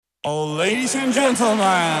Oh, ladies and gentlemen,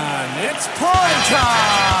 it's party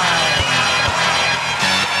time!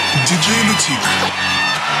 DJ Lutic.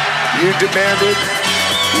 You demanded,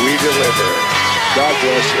 we deliver. God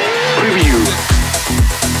bless you. Preview.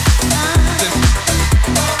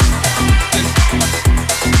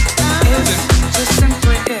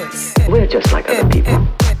 We're just like other people.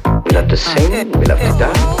 We love to sing, we love to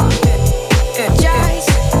dance.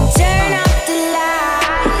 Just turn up the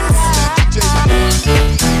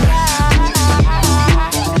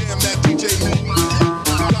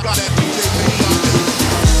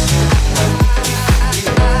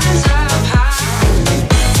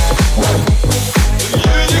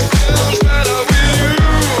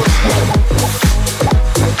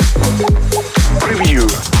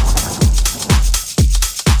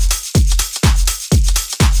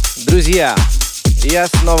Друзья, я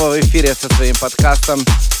снова в эфире со своим подкастом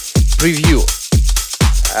Preview.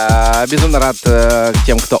 Безумно рад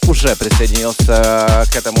тем, кто уже присоединился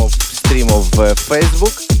к этому стриму в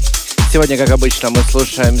Facebook. Сегодня, как обычно, мы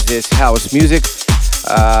слушаем здесь House Music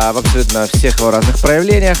в абсолютно всех его разных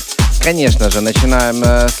проявлениях. Конечно же, начинаем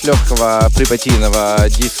с легкого припатийного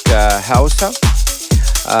диска хауса.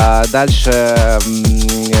 Дальше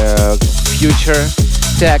Future,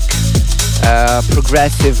 Tech,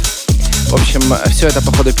 Progressive. В общем, все это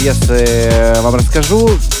по ходу пьесы вам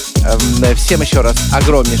расскажу. Всем еще раз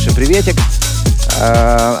огромнейший приветик.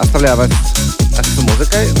 Оставляю вас с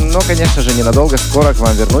музыкой, но, конечно же, ненадолго, скоро к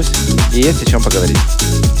вам вернусь, и есть о чем поговорить.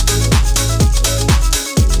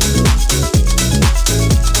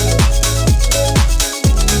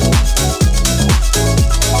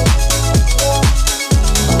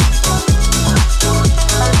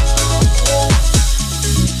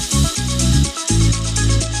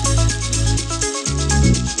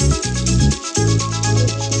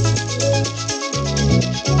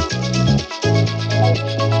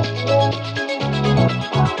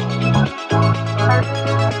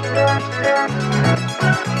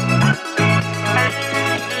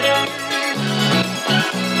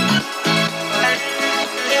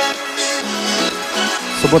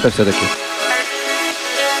 Суббота все-таки.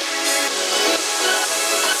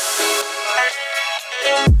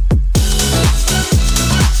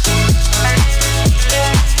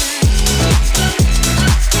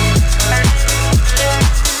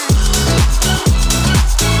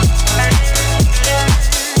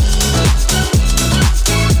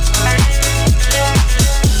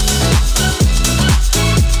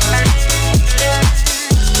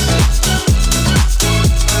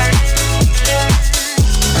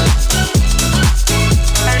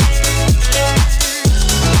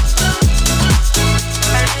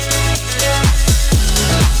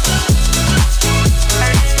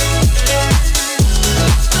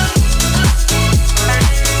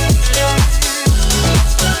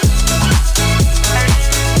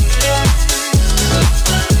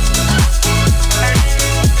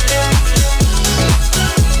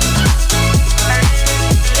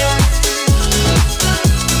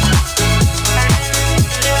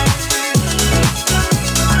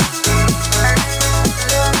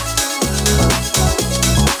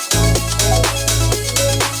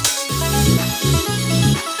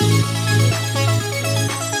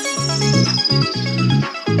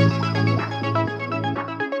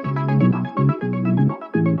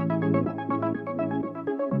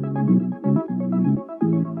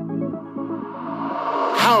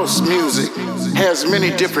 House music has many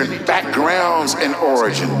different backgrounds and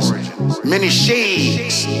origins, many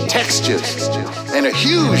shades, textures, and a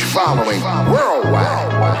huge following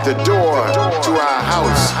worldwide. The door to our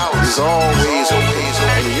house is always open,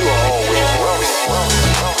 and you are always welcome.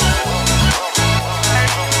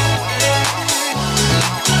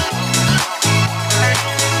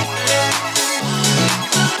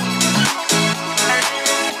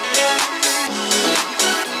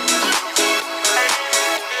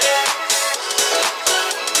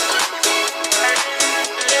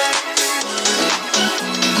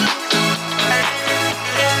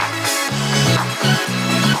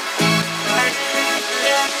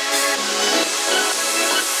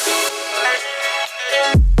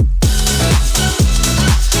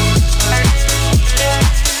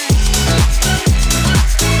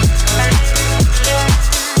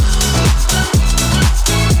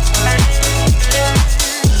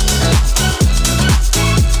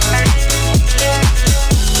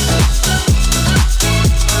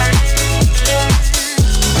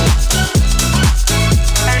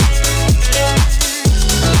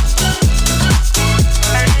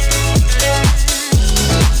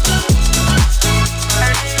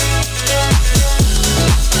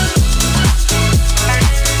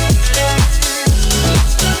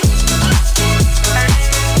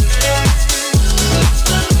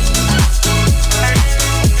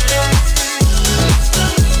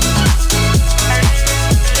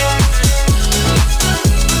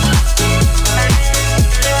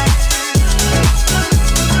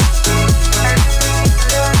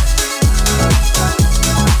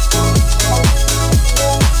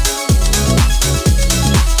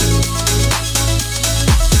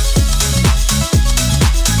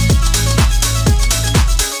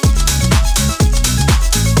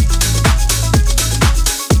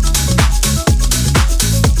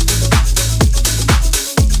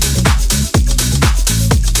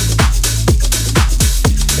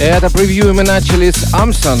 Это превью мы начали с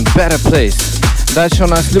Amson, Better Place. Дальше у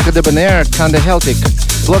нас Luca Debonair, Kinda Celtic,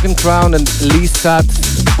 Blocking Crown и Lee Sat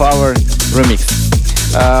Power Remix.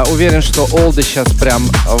 Уверен, что олды сейчас прям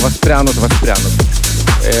воспрянут.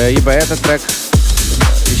 Ибо этот трек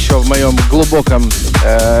еще в моем глубоком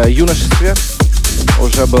юношестве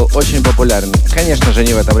уже был очень популярен. Конечно же,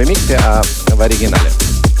 не в этом ремиксе, а в оригинале.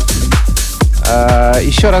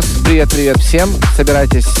 Еще раз привет всем.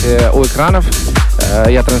 Собирайтесь у экранов.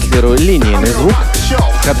 Я транслирую линейный звук,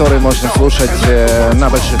 который можно слушать на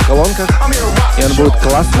больших колонках, и он будет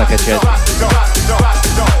классно качать.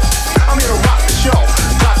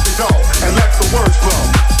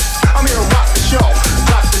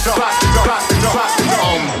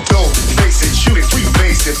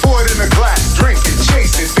 Pour it in a glass, drink it,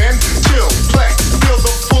 chase it, then chill, flex, feel the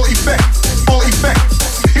full effect.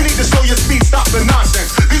 You need to slow your speed, stop the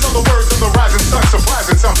nonsense. These are the words of the rising sun,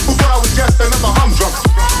 surprising some who thought I was just another humdrum.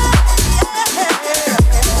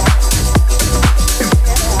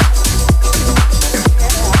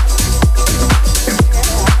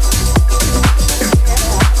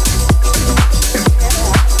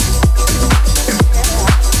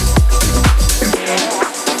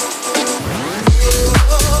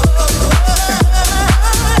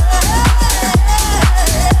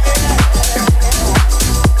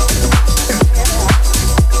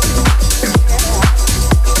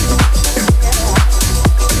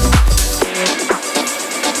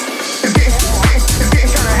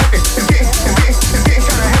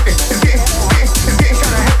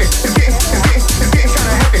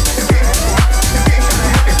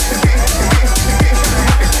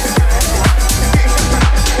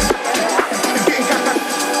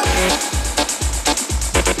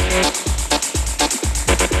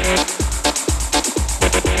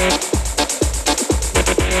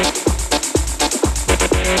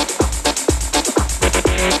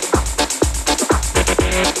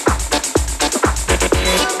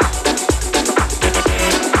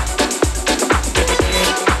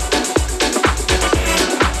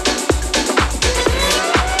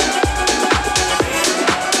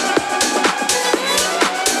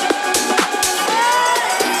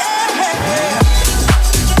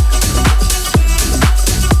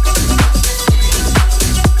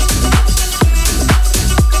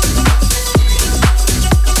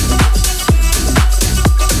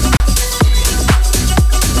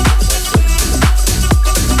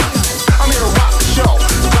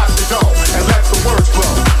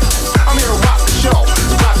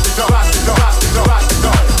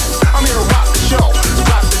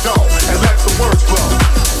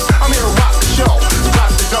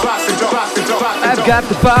 Got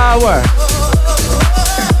the power.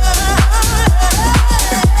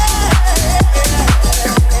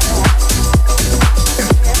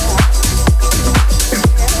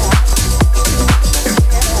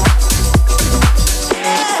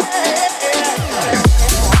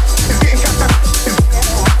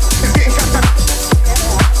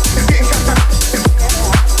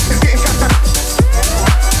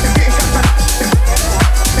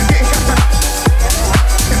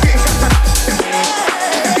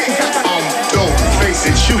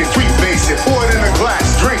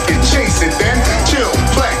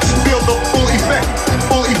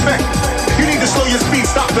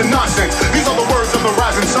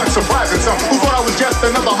 Surprising some who thought I was just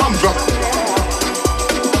another humdrum.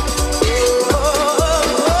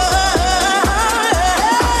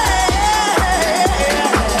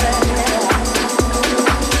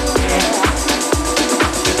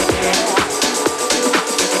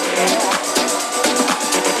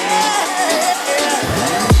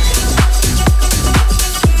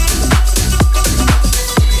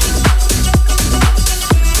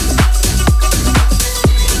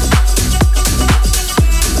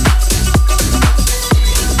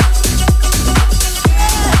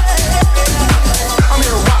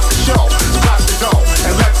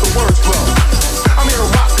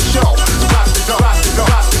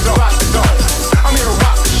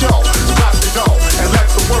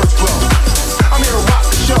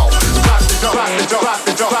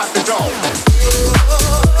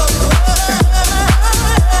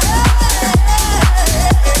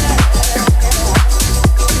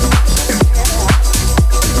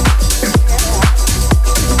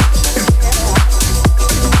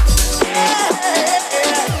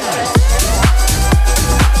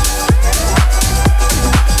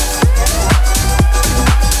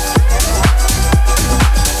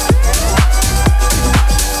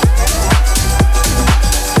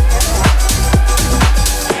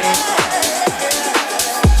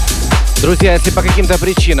 Друзья, если по каким-то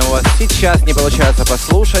причинам у вас сейчас не получается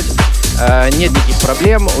послушать, нет никаких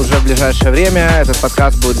проблем. Уже в ближайшее время этот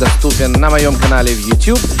подкаст будет доступен на моем канале в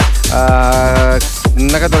YouTube, на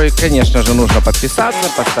который, конечно же, нужно подписаться,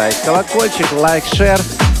 поставить колокольчик, лайк, шер,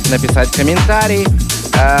 написать комментарий.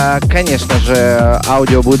 Конечно же,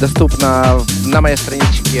 аудио будет доступно на моей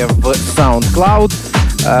страничке в SoundCloud.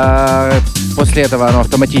 После этого оно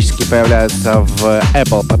автоматически появляется в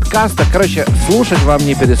Apple подкастах. Короче, слушать вам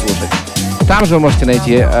не переслушать. Там же вы можете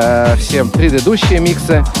найти все предыдущие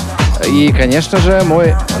миксы и, конечно же,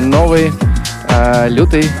 мой новый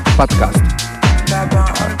лютый подкаст.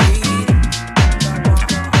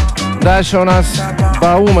 Дальше у нас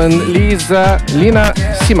Баумен Лина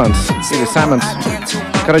Симмонс или Саймонс.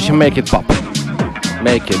 Короче, Make It Pop.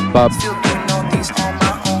 Make It Pop.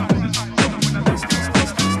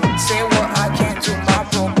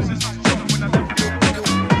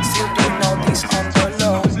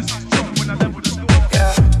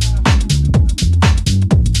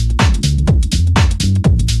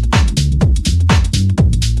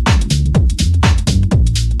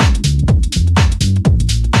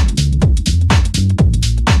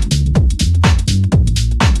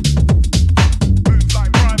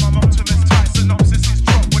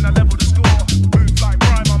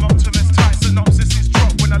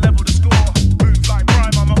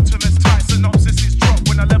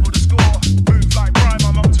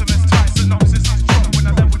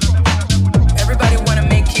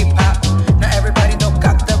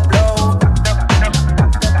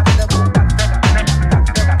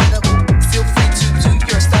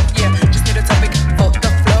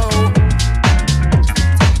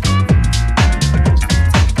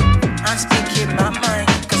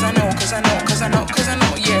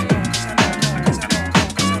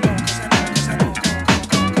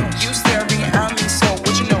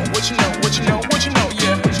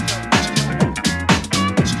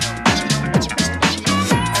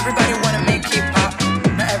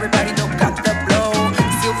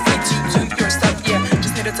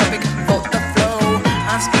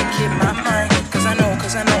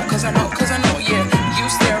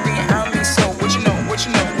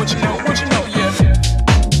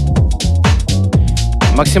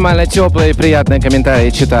 Максимально теплые и приятные комментарии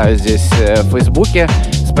читаю здесь в Фейсбуке.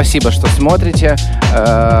 Спасибо, что смотрите.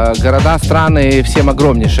 Города, страны, всем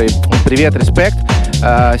огромнейший привет, респект.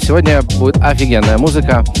 Сегодня будет офигенная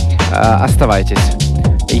музыка. Оставайтесь.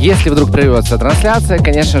 Если вдруг прервется трансляция,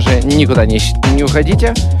 конечно же, никуда не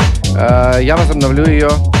уходите. Я возобновлю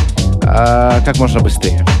ее как можно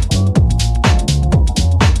быстрее.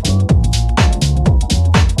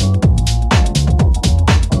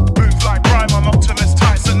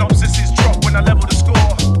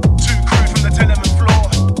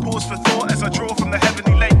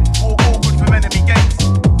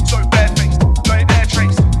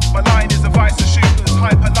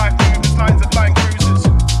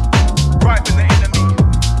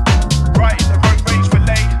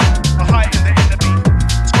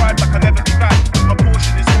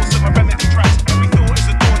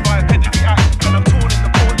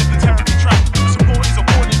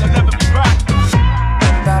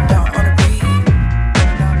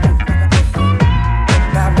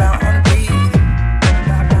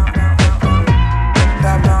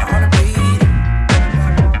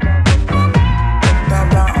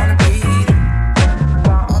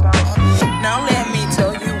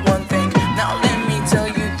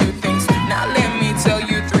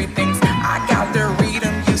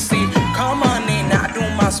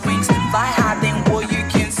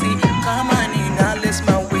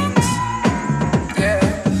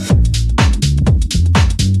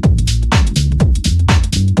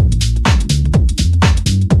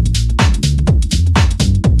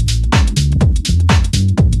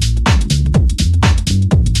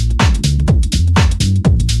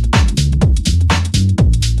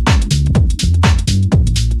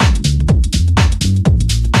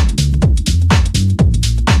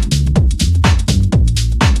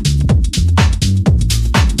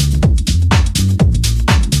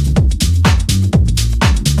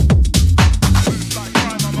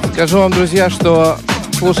 Скажу вам, друзья, что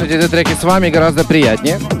слушать эти треки с вами гораздо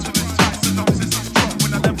приятнее,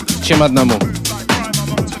 чем одному.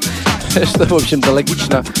 Что, в общем-то,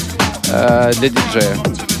 логично для диджея.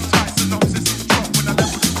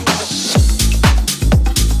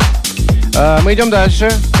 Мы идем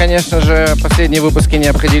дальше. Конечно же, последние выпуски не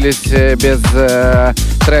обходились без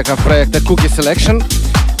треков проекта Cookie Selection.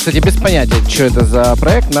 Кстати, без понятия, что это за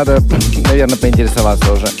проект. Надо, наверное,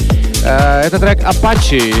 поинтересоваться уже. Это трек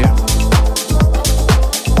Apache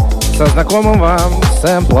со знакомым вам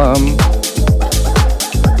сэмплом.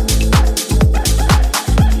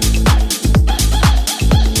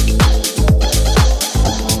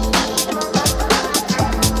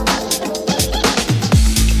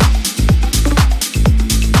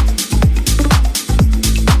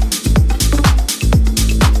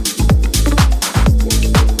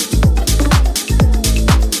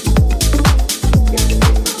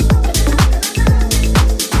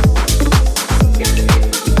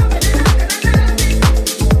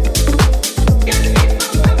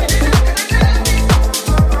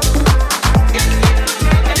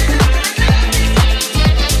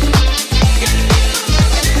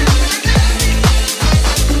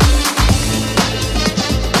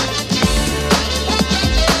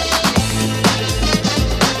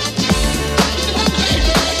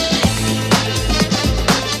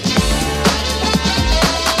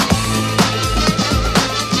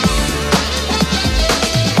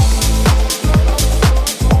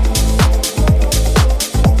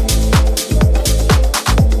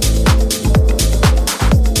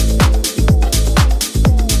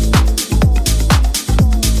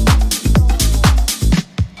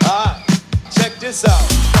 this out.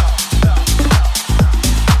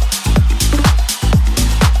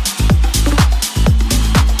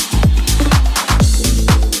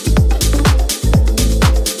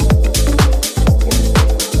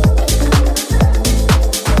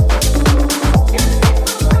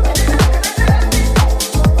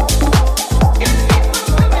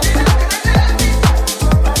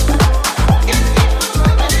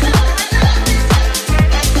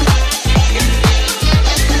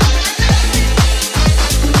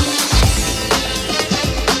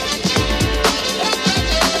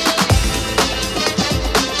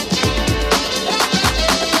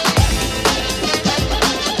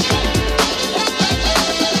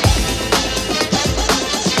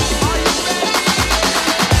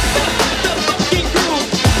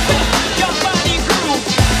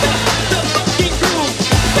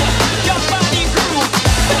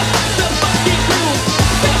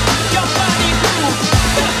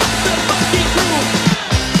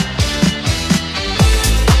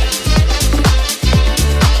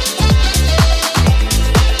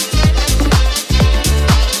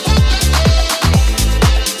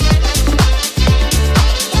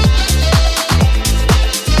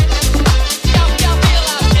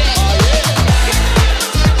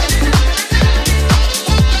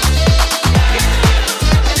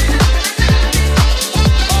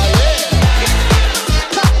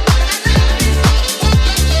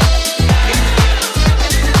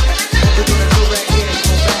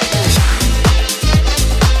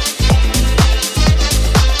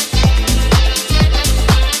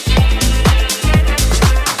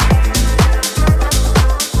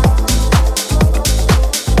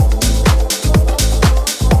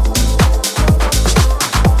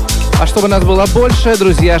 Чтобы нас было больше,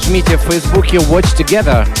 друзья, жмите в Фейсбуке Watch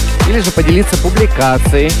Together или же поделиться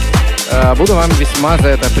публикацией. Буду вам весьма за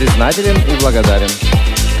это признателен и благодарен.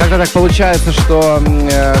 Как-то так получается, что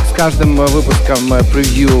с каждым выпуском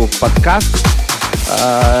превью подкаст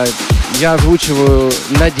я озвучиваю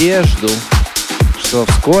надежду, что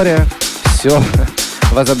вскоре все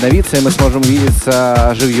возобновится и мы сможем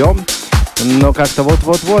видеться живьем. Но как-то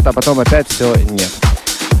вот-вот-вот, а потом опять все нет.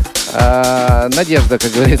 Надежда,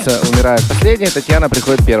 как говорится, умирает последней, Татьяна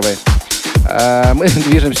приходит первой. Мы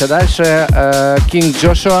движемся дальше. King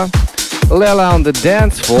Joshua, Lela on the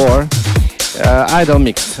Dance Floor, Idol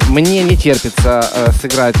Mix. Мне не терпится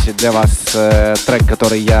сыграть для вас трек,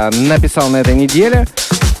 который я написал на этой неделе.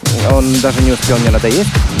 Он даже не успел мне надоесть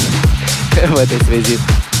в этой связи.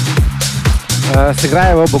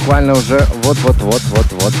 Сыграю его буквально уже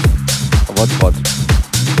вот-вот-вот-вот-вот. Вот-вот.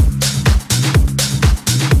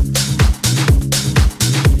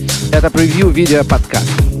 Это превью видео подкаст.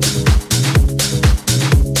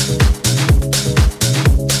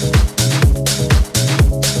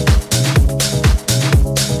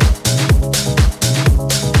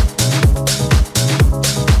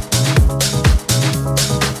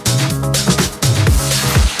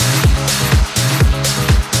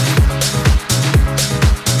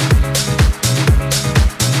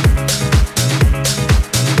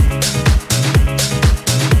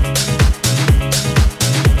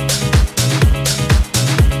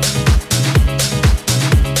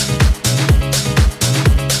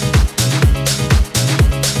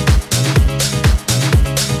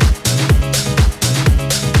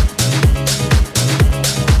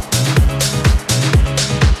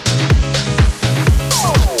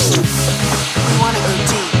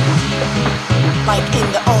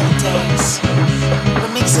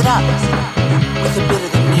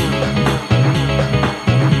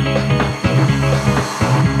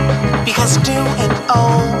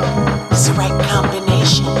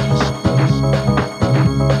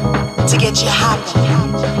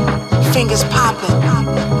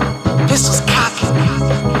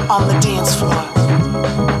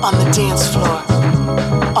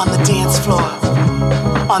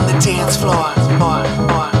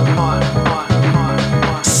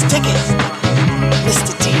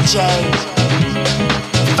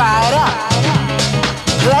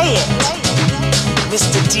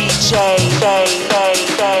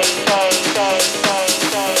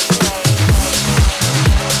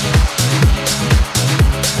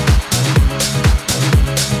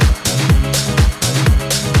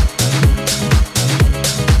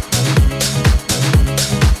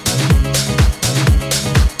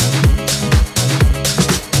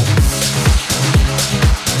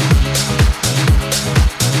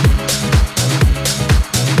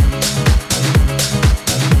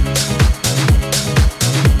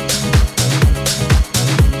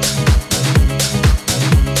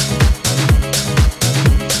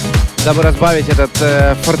 Дабы разбавить этот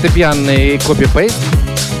фортепианный копи-пейст,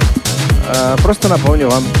 Просто напомню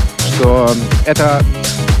вам, что это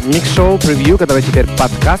микс-шоу превью, который теперь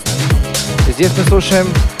подкаст. Здесь мы слушаем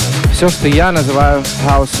все, что я называю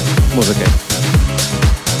хаус-музыкой.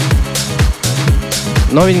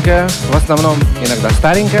 Новенькое, в основном иногда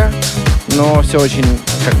старенькое, но все очень,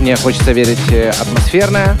 как мне хочется верить,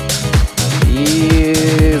 атмосферное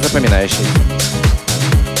и запоминающееся.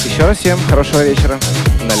 Еще раз всем хорошего вечера.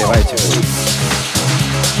 Наливайте.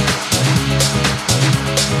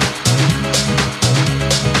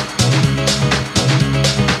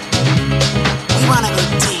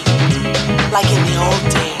 Like in the old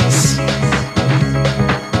days,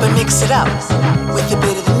 but mix it up with a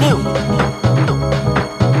bit of the new.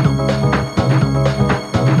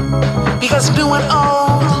 Because new and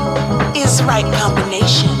old is the right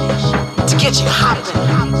combination to get you hopping,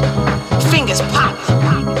 fingers popping,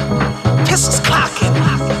 pistols cocking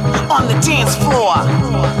on the dance floor,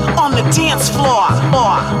 on the dance floor.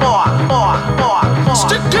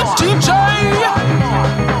 Stick it, DJ.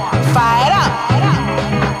 Fire it up.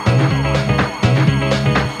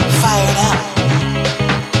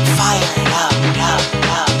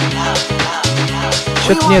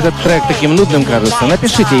 Что-то мне этот трек таким нудным кажется.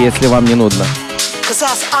 Напишите, если вам не нудно.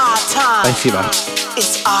 Спасибо.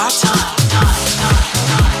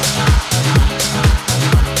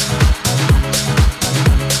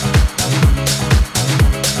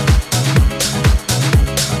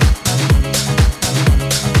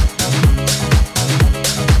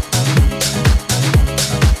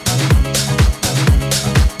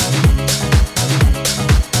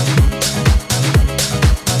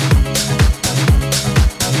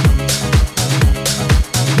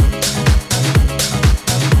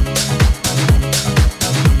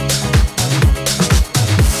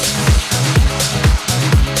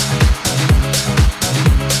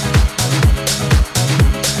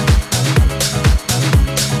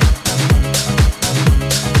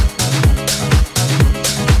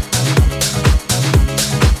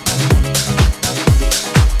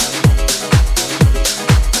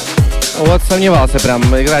 Вот сомневался прям,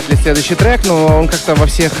 играть ли следующий трек, но он как-то во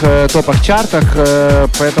всех топах чартах,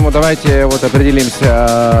 поэтому давайте вот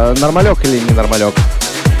определимся, нормалек или не нормалек.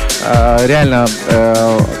 Реально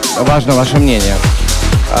важно ваше мнение.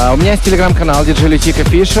 У меня есть телеграм-канал DJ Lutic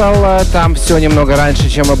Official, там все немного раньше,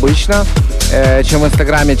 чем обычно, чем в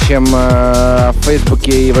Инстаграме, чем в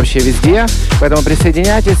Фейсбуке и вообще везде. Поэтому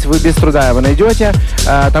присоединяйтесь, вы без труда его найдете.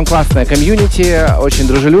 Там классная комьюнити, очень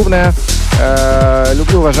дружелюбная.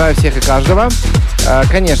 Люблю, уважаю всех и каждого.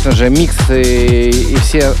 Конечно же, миксы и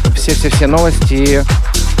все новости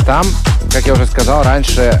там, как я уже сказал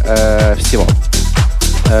раньше, всего.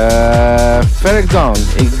 Ferric Dawn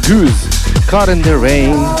и Goose, Caught in the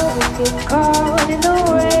Rain.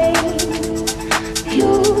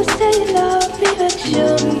 You say love me, but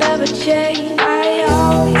you'll never change. I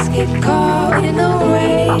always get caught in the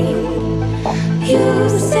rain. You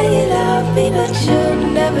say you love me, but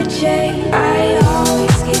you'll never change. I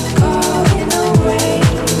always get caught in the rain.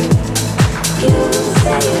 You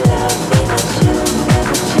say you love me, but you'll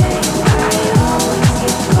never change. I always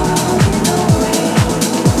get caught in the rain.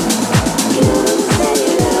 You say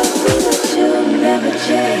you love me, but you'll never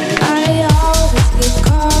change. I always get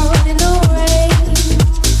caught in the rain.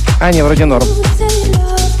 А, не, вроде норм.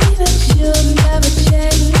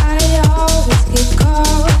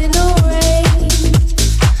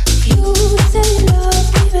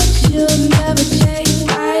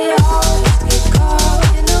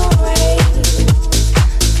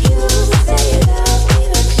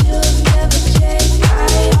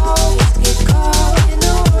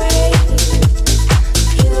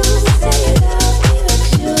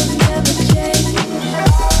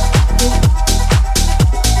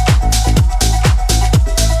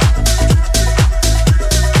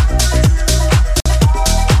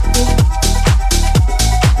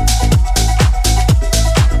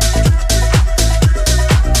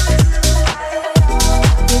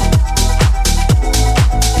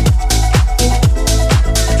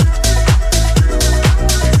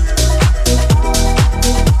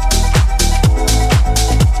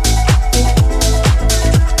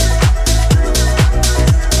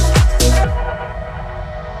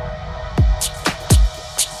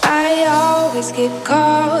 Get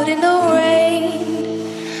caught in the rain.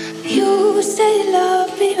 You say you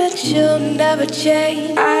love me, but you'll never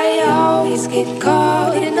change. I always get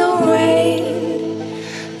caught in the rain.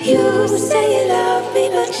 You say you love me,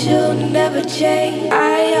 but you'll never change.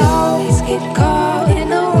 I always get caught in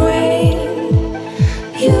the rain.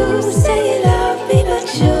 You say you love me, but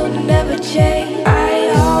you'll never change. I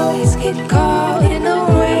always get caught in the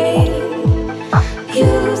rain.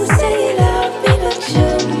 You say you love me, but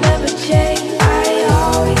you'll never change.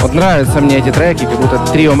 Вот нравятся мне эти треки, как будто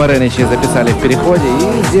трио Мареничи записали в переходе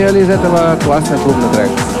и сделали из этого классный клубный трек.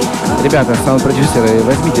 Ребята, саунд-продюсеры,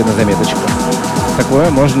 возьмите на заметочку. Такое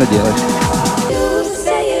можно делать.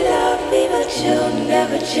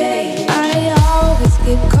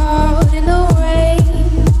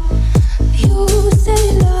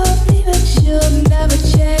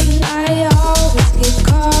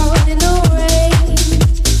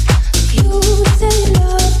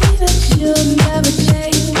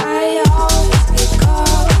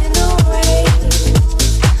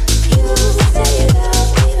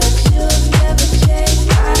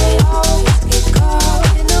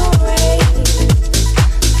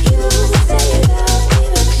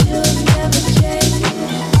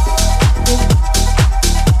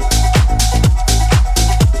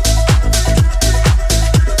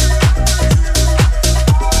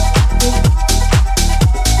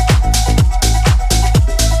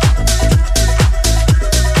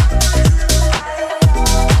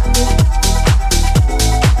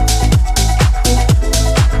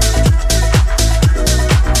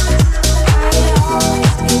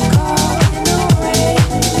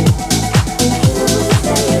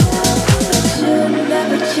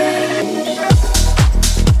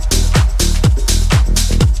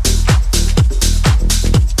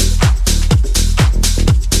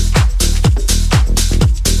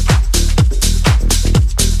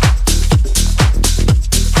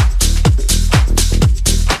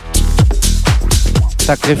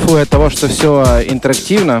 Так кайфую от того, что все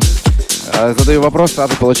интерактивно. Задаю вопрос,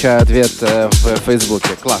 сразу получаю ответ в Фейсбуке.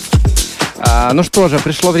 Класс. Ну что же,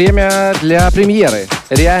 пришло время для премьеры.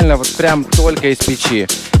 Реально, вот прям только из печи.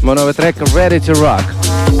 Мой новый трек Ready to Rock.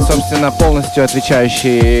 Собственно, полностью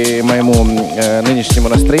отвечающий моему нынешнему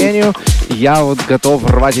настроению. Я вот готов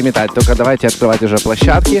рвать и метать. Только давайте открывать уже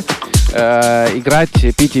площадки. Играть,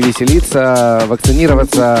 пить и веселиться,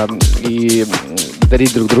 вакцинироваться и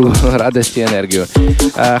дарить друг другу радость и энергию.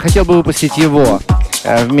 Хотел бы выпустить его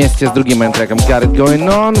вместе с другим моим треком Got It Going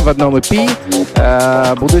On в одном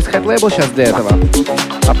EP. Буду искать лейбл сейчас для этого.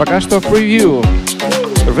 А пока что превью.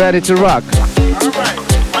 Ready to Rock.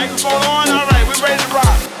 Microphone on, all right, we're ready to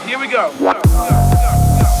rock. Here we go.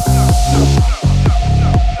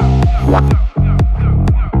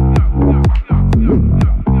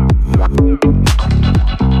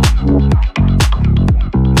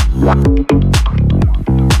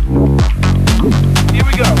 Here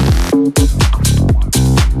we go.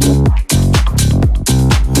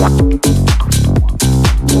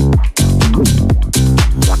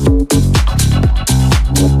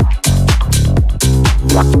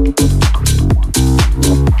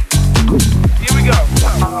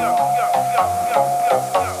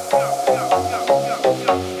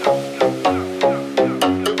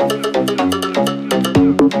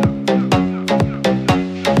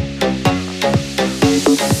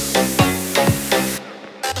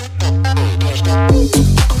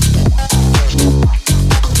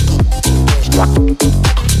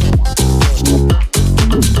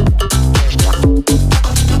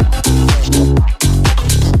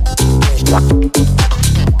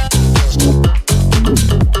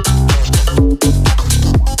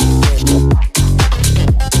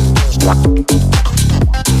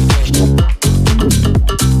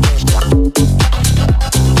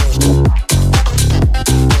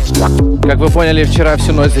 Как вы поняли, вчера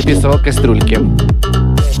всю ночь записывал кастрюльки.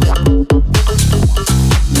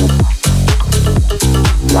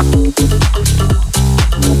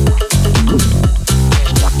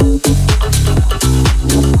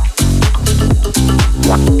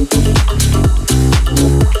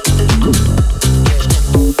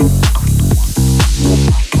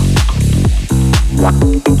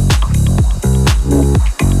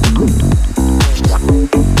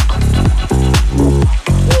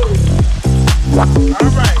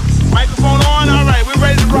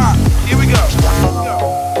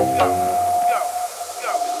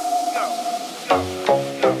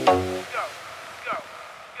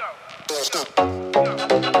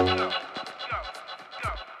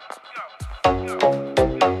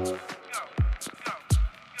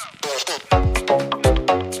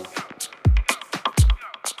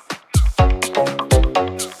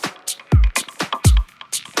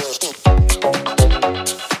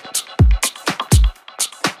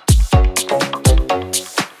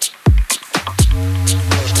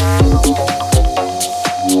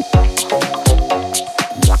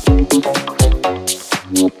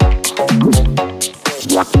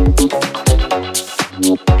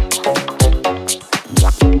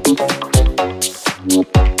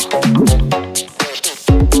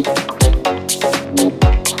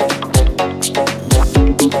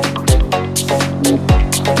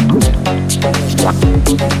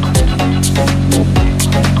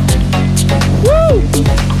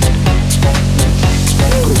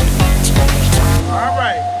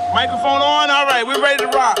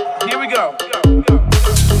 Here we go.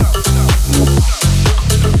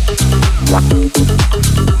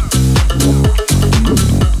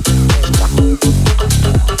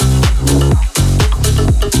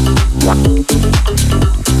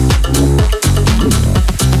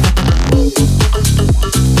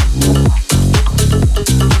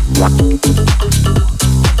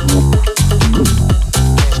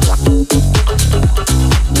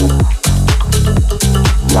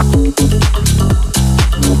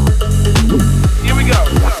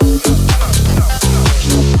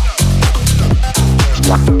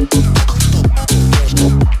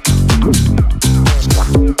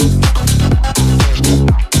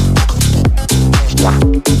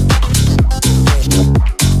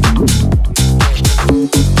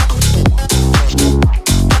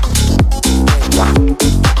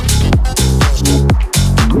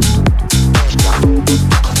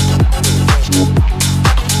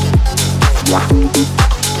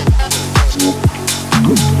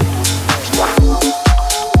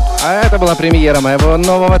 Была премьера моего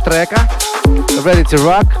нового трека Ready to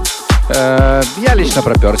Rock. Я лично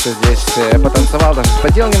проперся здесь, потанцевал, даже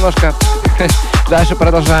спотел немножко. Дальше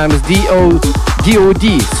продолжаем с D.O.D.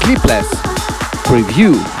 Sleepless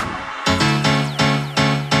Preview.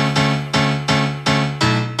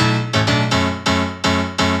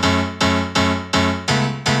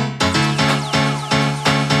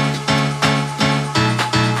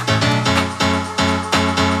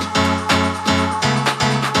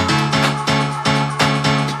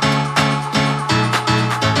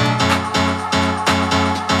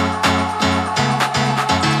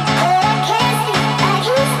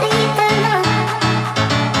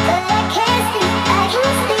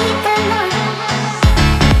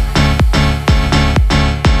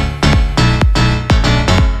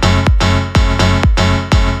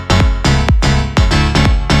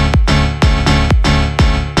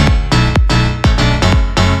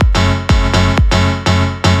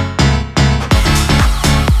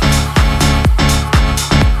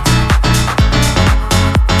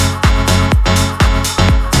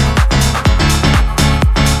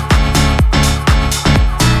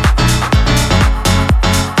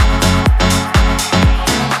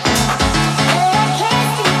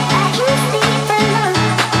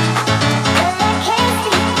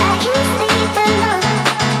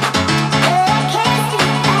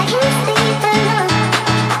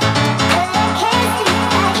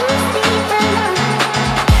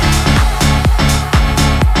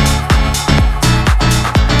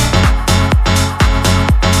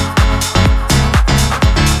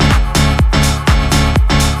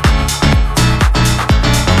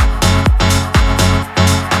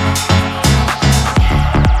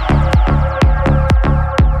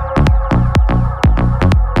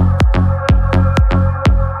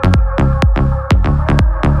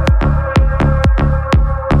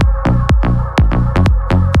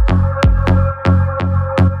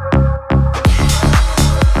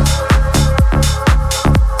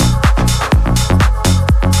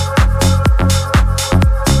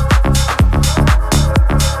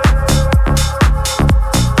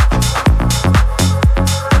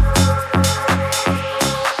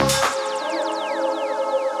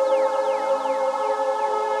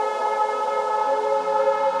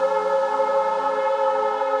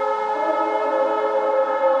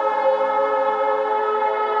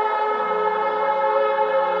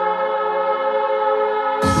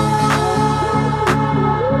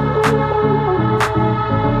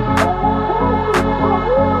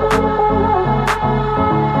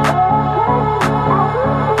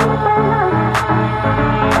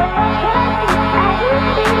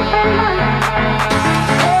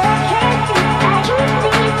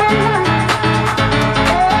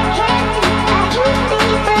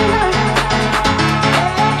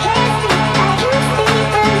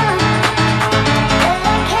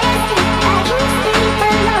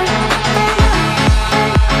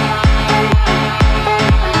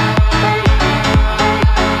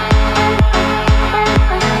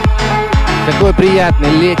 Такой приятный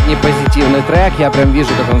летний позитивный трек. Я прям вижу,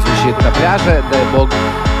 как он звучит на пляже. Дай бог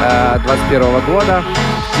 21 года.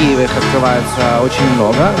 В Киеве их открывается очень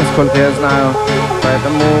много, насколько я знаю.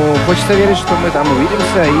 Поэтому хочется верить, что мы там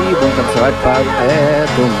увидимся и будем танцевать под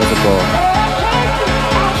эту музыку.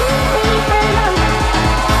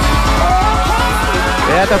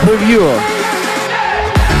 Это превью.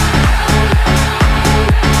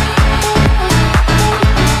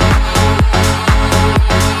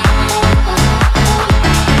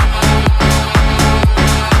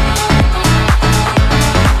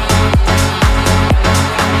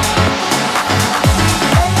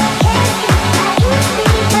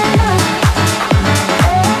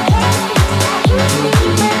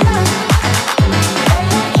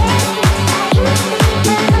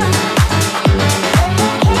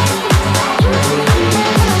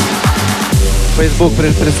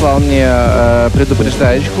 Facebook прислал мне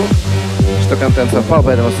предупреждаечку, что контент совпал,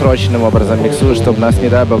 поэтому срочным образом миксую, чтобы нас, не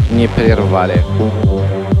дай бог, не прервали.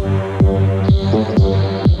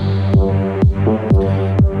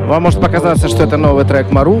 Вам может показаться, что это новый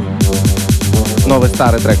трек Мару, новый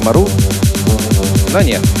старый трек Мару, но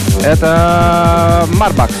нет, это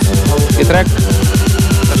Марбакс и трек,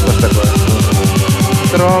 что ж такое,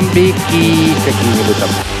 тромбики какие-нибудь там.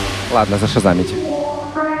 Ладно, зашазамите.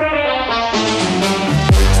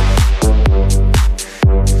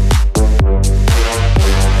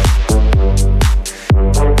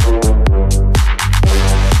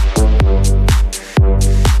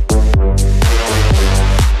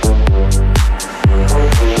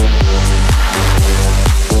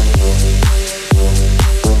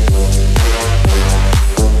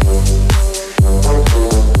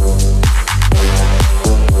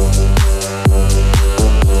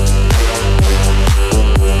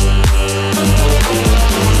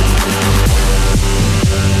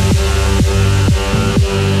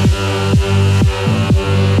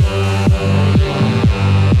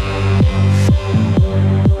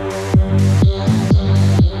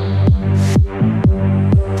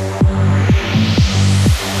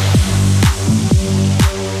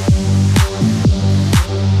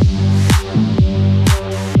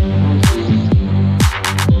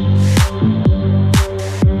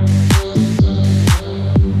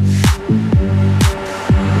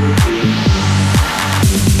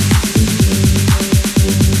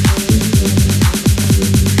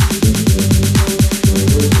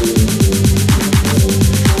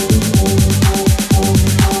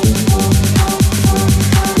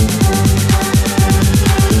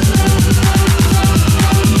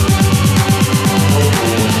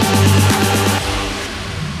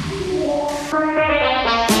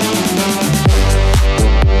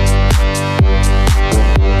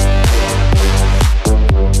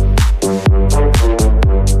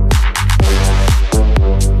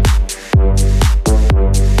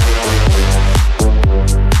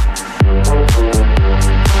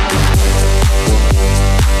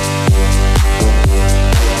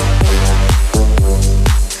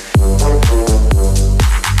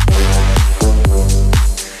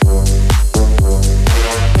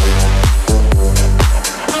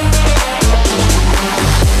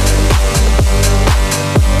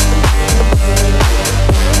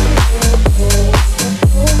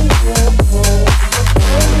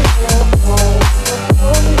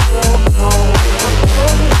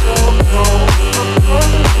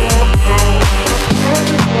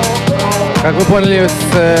 Как вы поняли,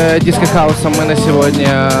 с диско-хаусом мы на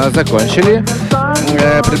сегодня закончили.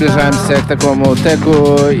 Приближаемся к такому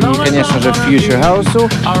теку и, конечно же, Future House.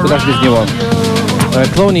 Куда же без него?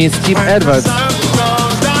 Cloney, Steve Edwards,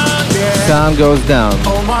 Sun Goes Down.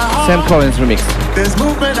 Sam Collins remix. There's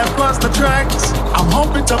movement across the tracks. I'm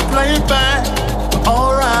hoping to play it back.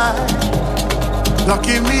 Alright.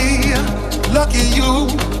 Lucky me, lucky you.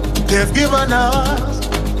 They've given us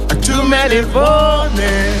too many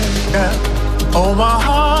warnings. Yeah. Oh, my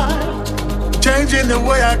heart, changing the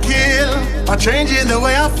way I kill, or changing the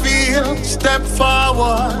way I feel. Step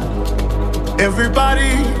forward.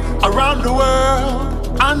 Everybody around the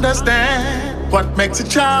world understand what makes a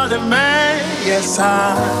child a man. Yes,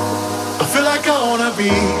 I feel like I wanna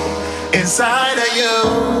be inside of you.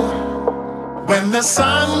 When the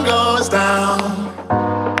sun goes down,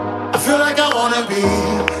 I feel like I wanna be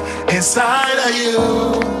inside of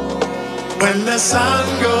you. When the sun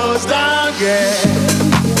goes down, yeah.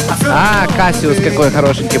 Кассиус какой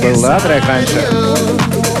хорошенький был, да, трек раньше?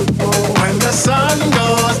 When the sun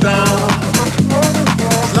goes down,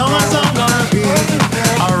 as long as I'm gonna be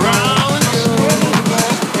around you.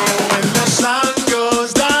 When the sun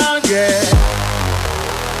goes down, yeah.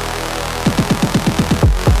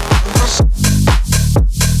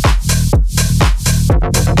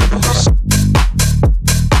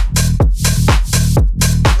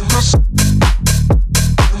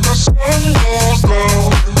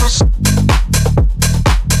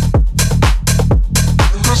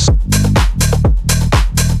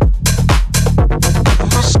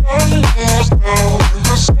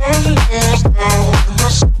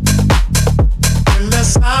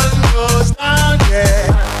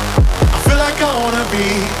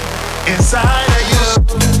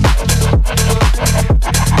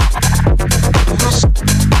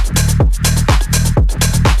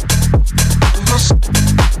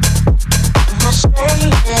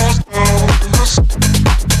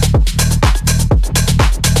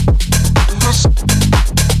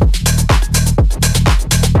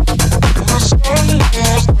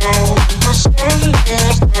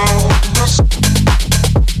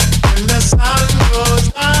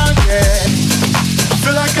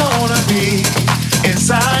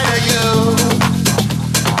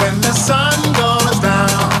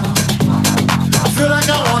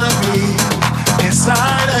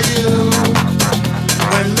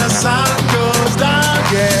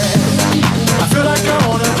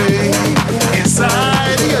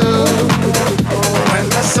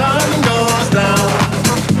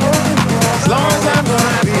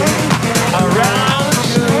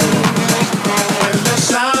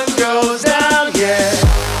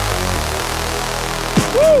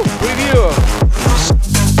 Preview.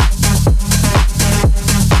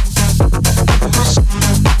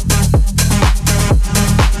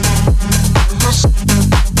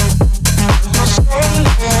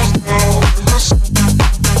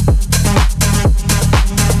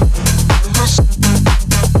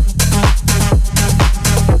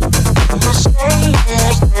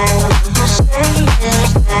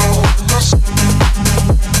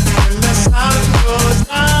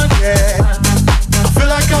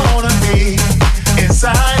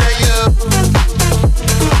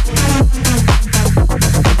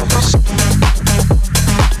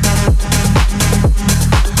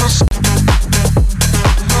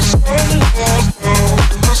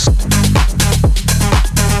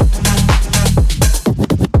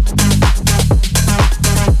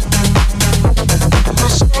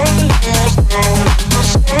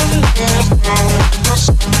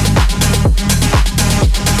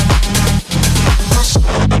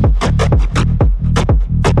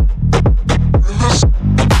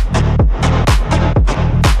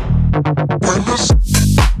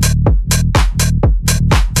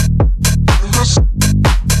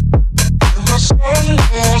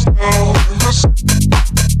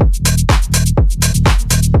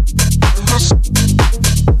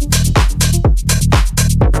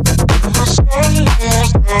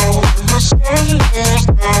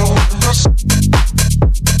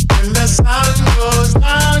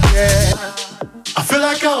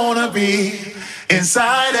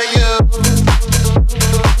 Inside of you.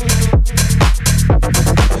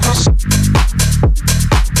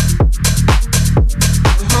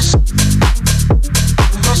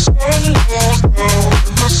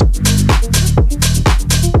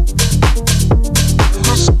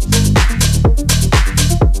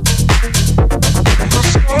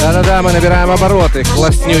 Да-да-да, мы набираем обороты.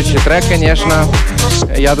 Класснючий трек, конечно.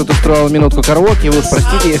 Я тут устроил минутку караоке, вы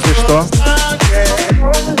простите, если что.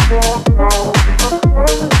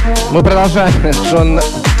 Мы продолжаем. Джон...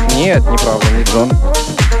 Нет, неправда, не Джон.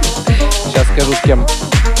 Сейчас скажу, с кем.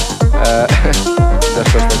 Да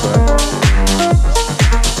что ж такое.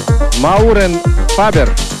 Маурен Фабер,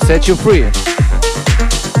 Set You Free.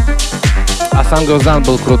 А Sun Goes Down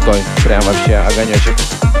был крутой. Прям вообще огонечек.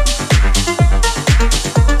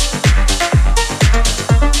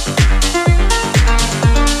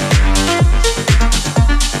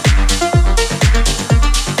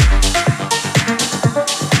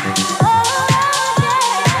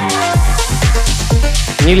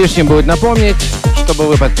 Не лишним будет напомнить, чтобы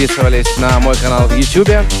вы подписывались на мой канал в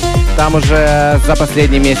YouTube. Там уже за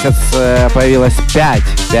последний месяц появилось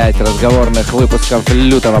 5 разговорных выпусков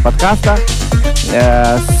лютого подкаста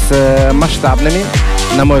с масштабными,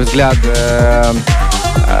 на мой взгляд,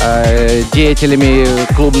 деятелями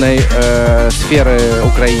клубной сферы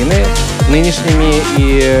Украины, нынешними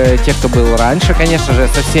и тех, кто был раньше. Конечно же,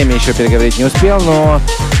 со всеми еще переговорить не успел, но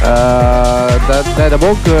дай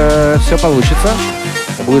бог, все получится.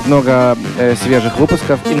 Будет много свежих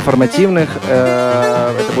выпусков, информативных.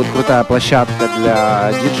 Это будет крутая площадка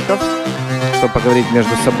для диджиков, чтобы поговорить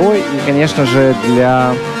между собой. И, конечно же,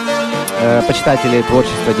 для почитателей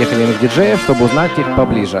творчества тех или иных диджеев, чтобы узнать их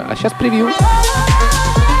поближе. А сейчас превью.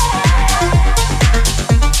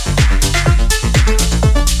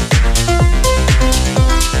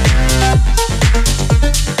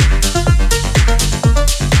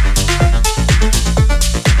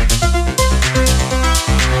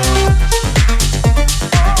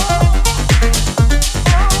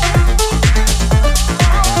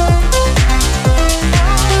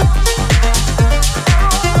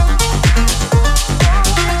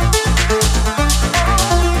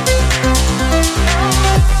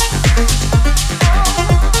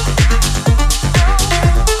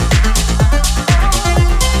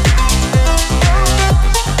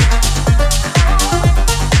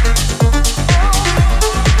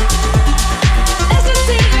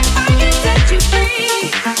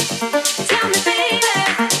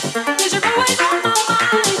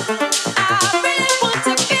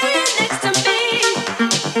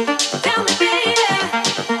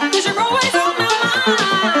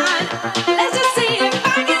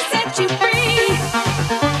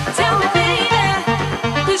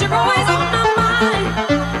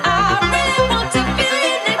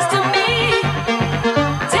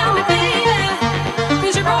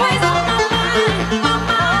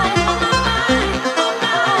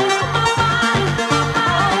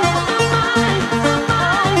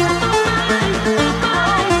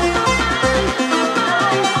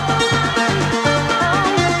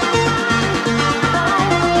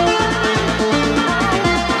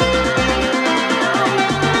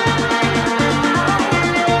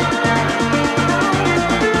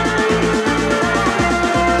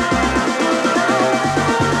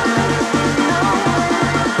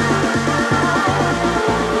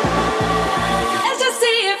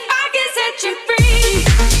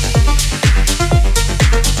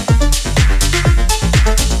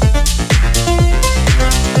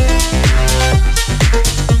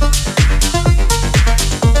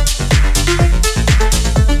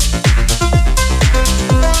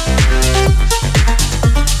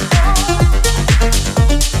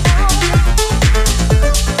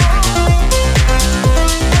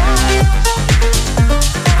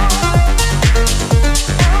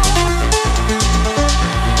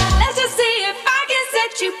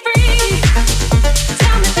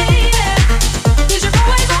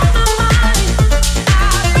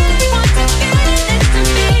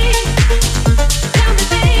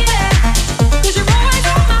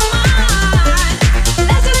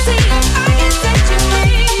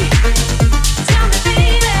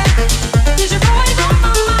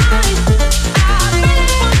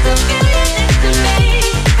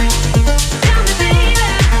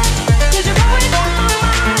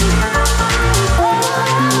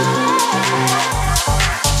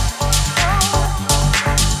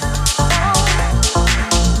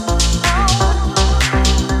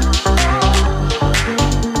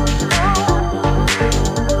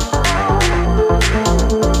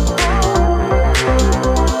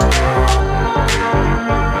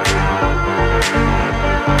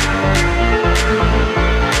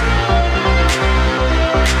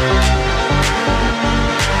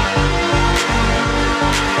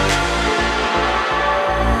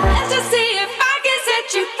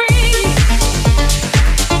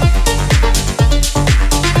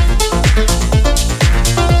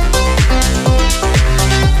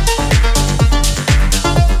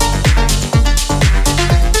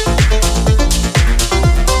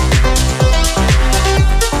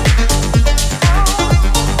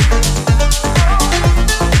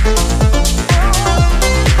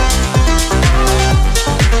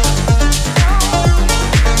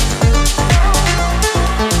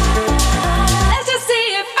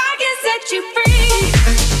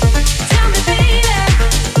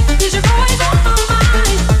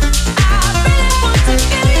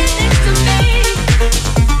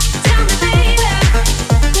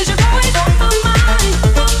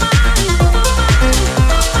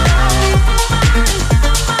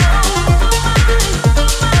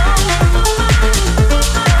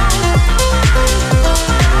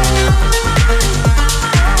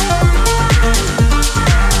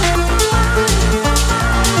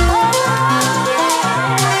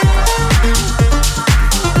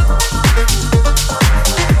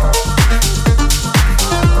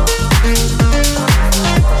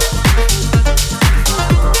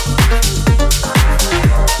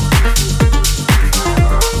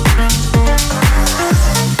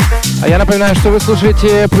 А я напоминаю, что вы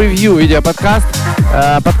слушаете превью видеоподкаст.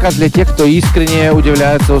 Подкаст для тех, кто искренне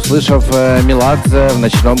удивляется, услышав Меладзе в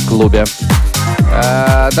ночном клубе.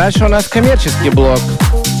 Дальше у нас коммерческий блок.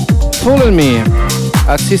 Fooling Me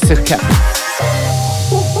от Sister Cap.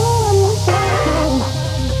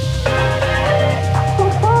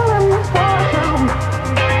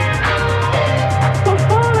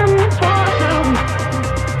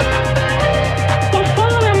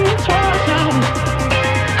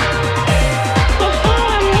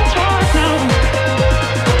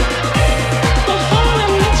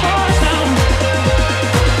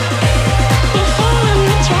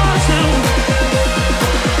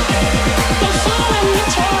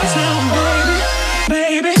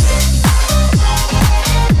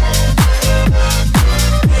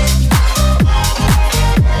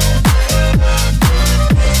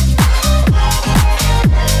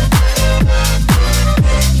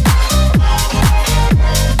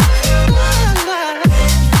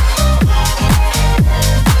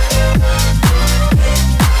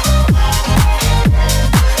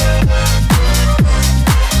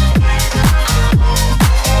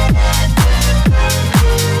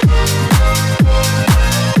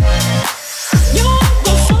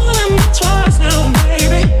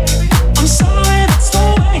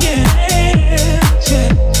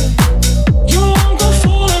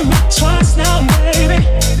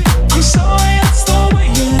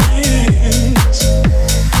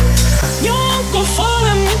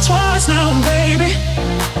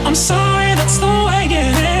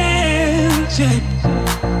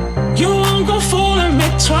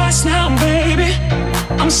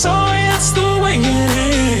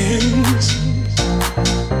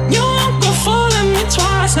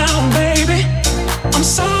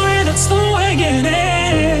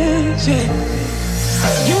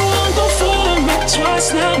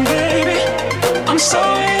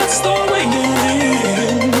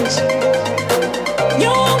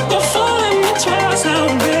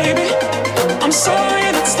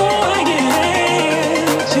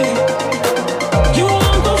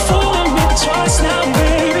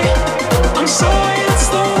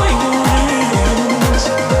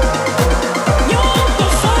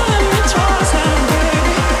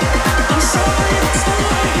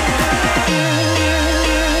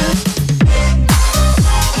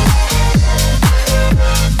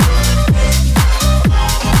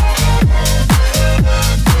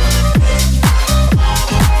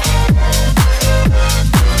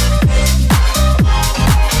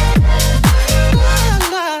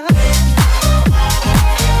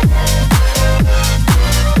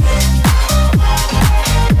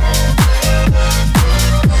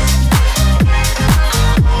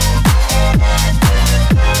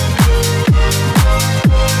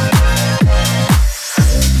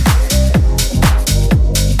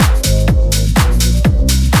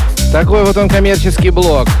 Такой вот он коммерческий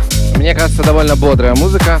блок. Мне кажется, довольно бодрая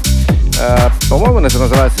музыка. По-моему, это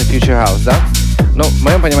называется Future House, да? Ну, в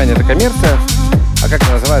моем понимании, это коммерция. А как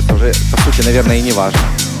это называется, уже, по сути, наверное, и не важно.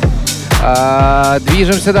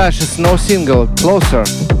 Движемся дальше. Snow Single, Closer.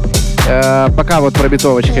 Пока вот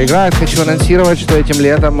пробитовочка играет, хочу анонсировать, что этим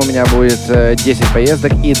летом у меня будет 10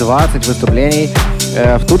 поездок и 20 выступлений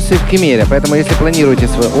в Турции, в Кемере. Поэтому, если планируете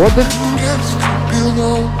свой отдых...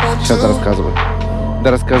 Сейчас рассказываю. Да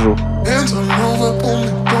расскажу.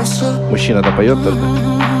 Мужчина допоет только.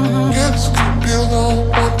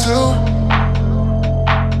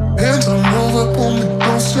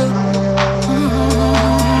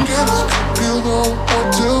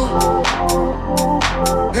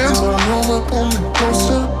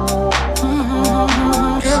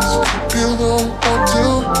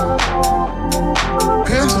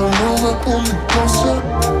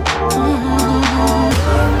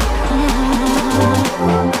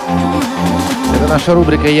 Это наша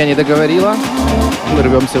рубрика «Я не договорила». Мы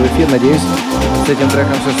рвемся в эфир. Надеюсь, с этим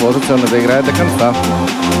треком все сложится. Он доиграет до конца.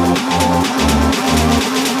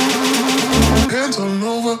 Hands on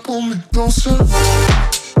over, pull me closer.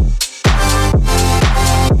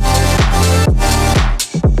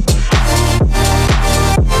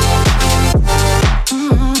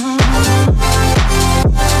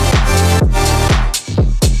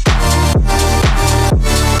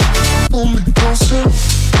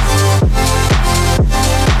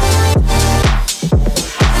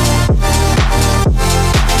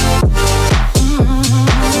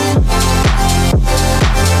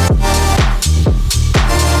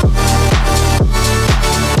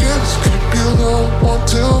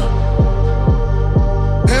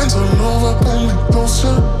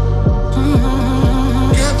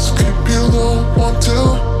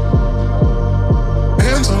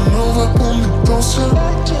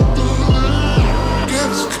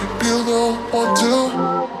 though, want to.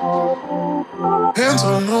 Hands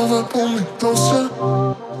on over, pull me closer.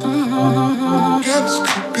 Can't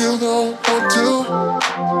escape you though, want to.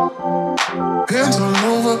 Hands on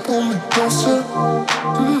over, pull me closer.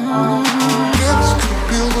 Can't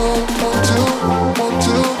escape you though, want to, want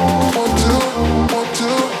to, want to, want to,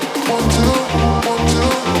 want to, want to,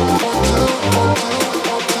 want to, want to.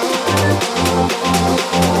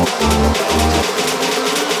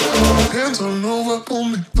 Hands on over, pull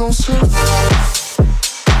me closer.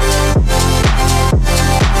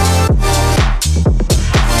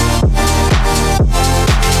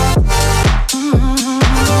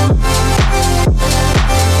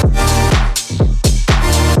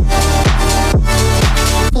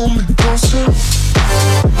 Pull me closer.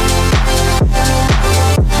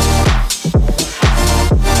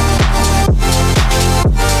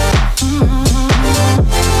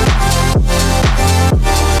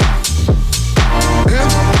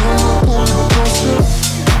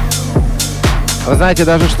 Вы знаете,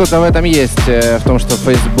 даже что-то в этом есть, в том, что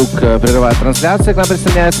Facebook прерывает трансляции, к нам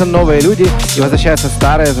присоединяются новые люди и возвращаются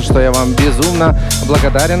старые, за что я вам безумно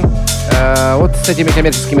благодарен. Вот с этими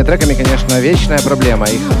коммерческими треками, конечно, вечная проблема.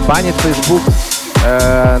 Их банит Facebook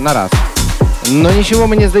на раз. Но ничего,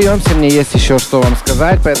 мы не сдаемся, мне есть еще что вам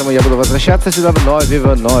сказать, поэтому я буду возвращаться сюда вновь и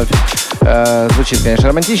вновь. Звучит, конечно,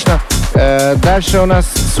 романтично. Дальше у нас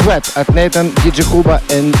Sweat от Nathan, DJ Kuba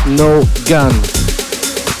and No Gun.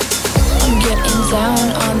 Getting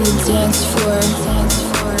down on the dance floor.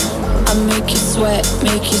 I make you sweat,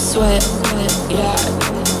 yeah.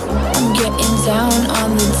 I'm getting down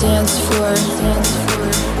on the dance floor.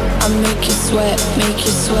 I make you sweat, make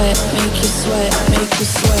you sweat, make you sweat, make you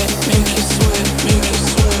sweat, make you sweat, make you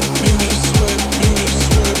sweat, make you sweat, make you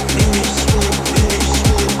sweat, make you sweat, make you sweat.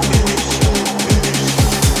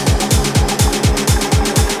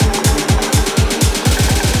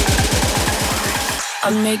 I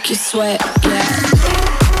make you sweat, yeah.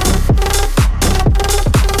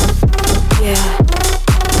 Yeah.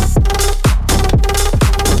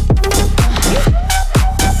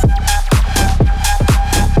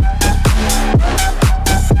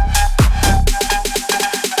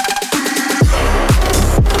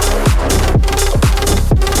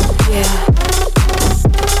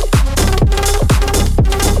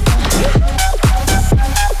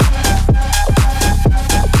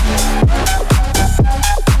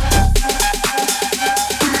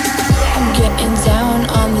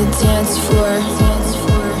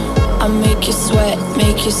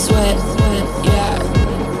 Make you sweat, yeah.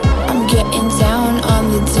 I'm getting down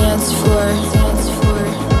on the dance floor.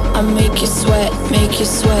 I make you sweat, sweat,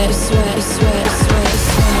 sweat, sweat, sweat,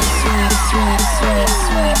 sweat, sweat,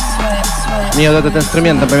 sweat, sweat. Мне вот этот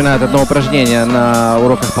инструмент напоминает одно упражнение на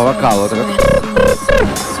уроках по вокалу.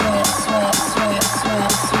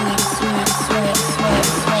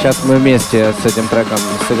 Сейчас мы вместе с этим треком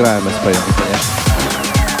сыграем и споем, конечно.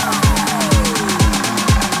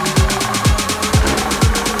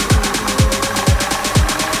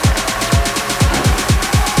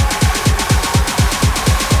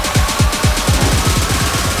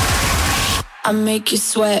 I make you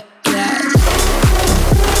sweat, yeah.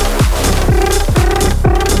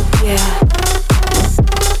 Yeah.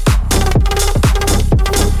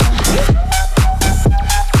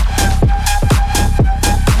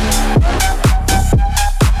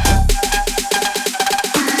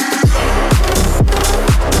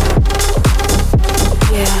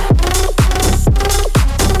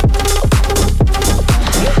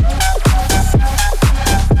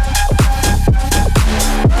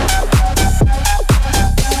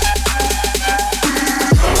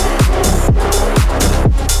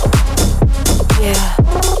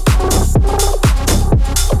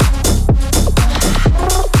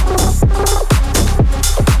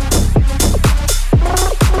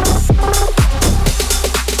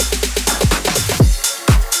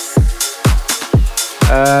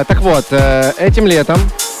 Так вот, этим летом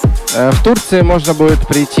в Турции можно будет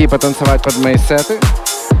прийти потанцевать под мои сеты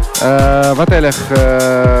в отелях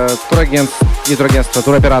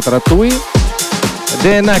туроператора TUI,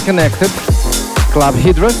 Day Night Connected, Club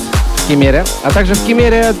Hydros в Кемере, а также в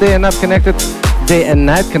Кемере Day and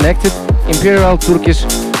Night Connected, Imperial Turkish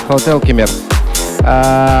Hotel Кемер.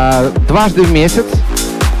 Дважды в месяц,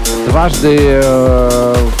 дважды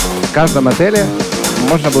в каждом отеле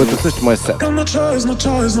можно будет услышать мой сет. Got no choice,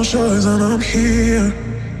 and I'm here.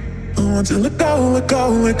 I want to let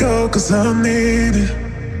go, cause I need it.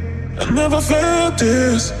 I never felt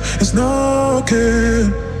this, it's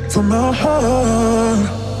knocking from my heart.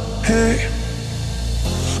 Hey,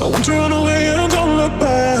 I want to run away and don't look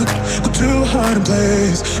back. Go to a hiding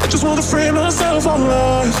place. I just want to free myself on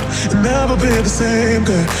life and never be the same,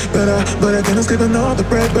 girl. But I can't escape another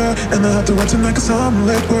breakback. And I have to wait tonight cause I'm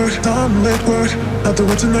late work. I'm late work. Have to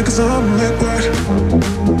wait tonight cause I'm late work.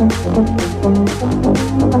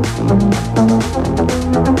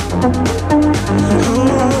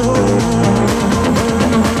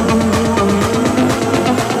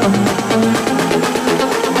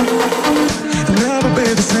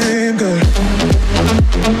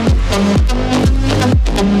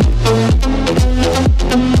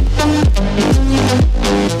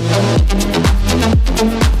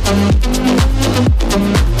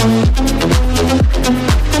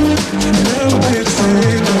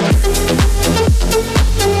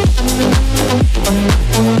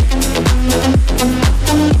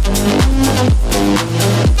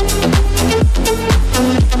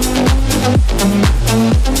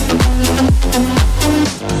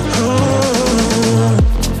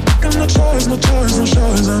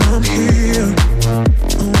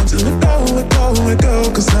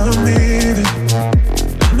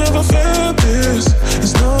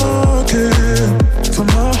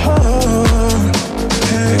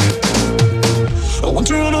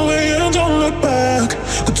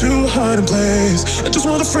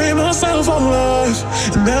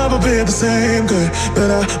 Never be the same, girl.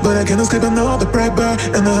 But I can't escape another breakback.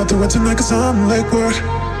 And I have to wait tonight cause I'm late work.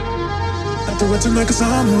 Have to wait tonight cause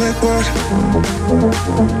I'm late work.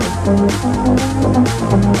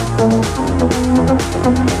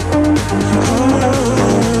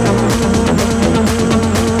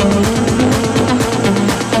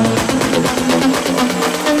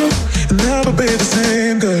 Never be the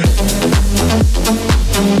same, girl.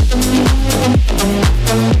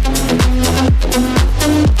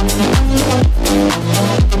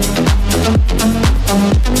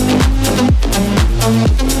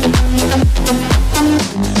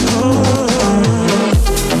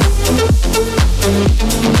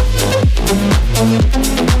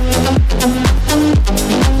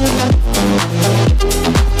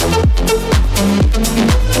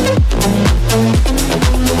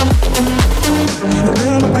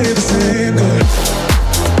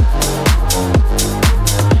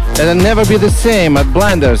 Это Never Be The Same от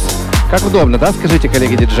Blinders. Как удобно, да, скажите,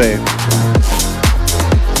 коллеги-диджеи?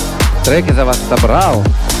 Трек я за вас собрал,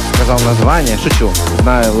 сказал название, шучу.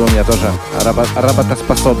 Знаю, вы у меня тоже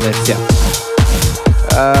работоспособные все.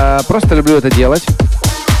 Просто люблю это делать.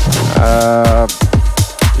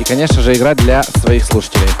 И, конечно же, играть для своих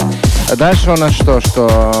слушателей. Дальше у нас что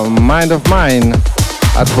Mind of Mine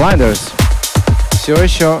от Blinders. Все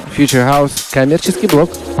еще Future House, коммерческий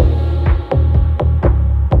блок.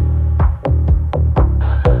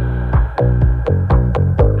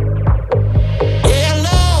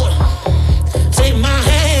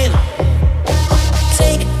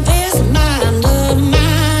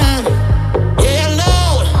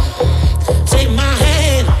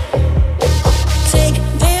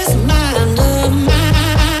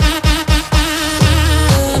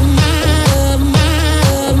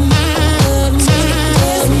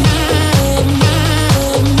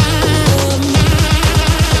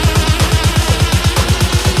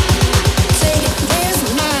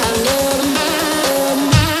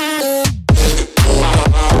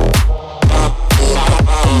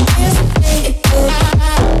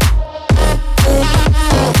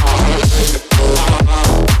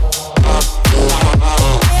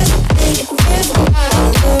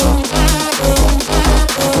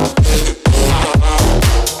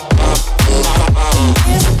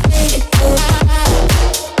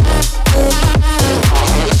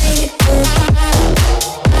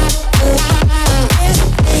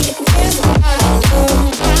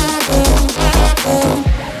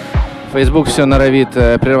 Facebook все норовит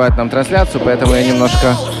прервать нам трансляцию, поэтому я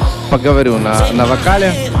немножко поговорю на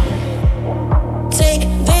вокале.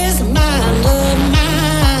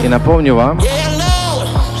 И напомню вам,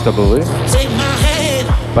 чтобы вы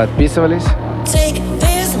подписывались,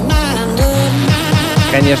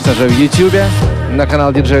 конечно же, в YouTube, на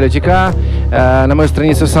канал DJ Лютика, на мою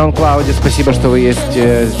страницу в SoundCloud. Спасибо, что вы есть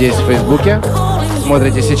здесь в Фейсбуке.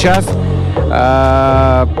 Смотрите сейчас.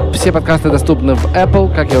 Все подкасты доступны в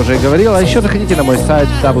Apple, как я уже и говорил. А еще заходите на мой сайт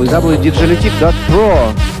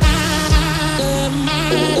www.djlutik.pro.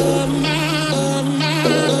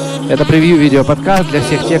 Это превью-видео-подкаст для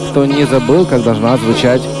всех тех, кто не забыл, как должна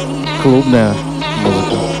звучать клубная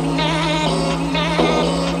музыка.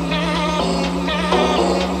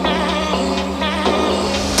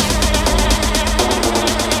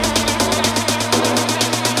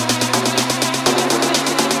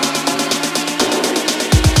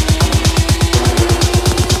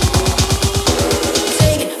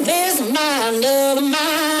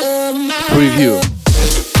 Preview.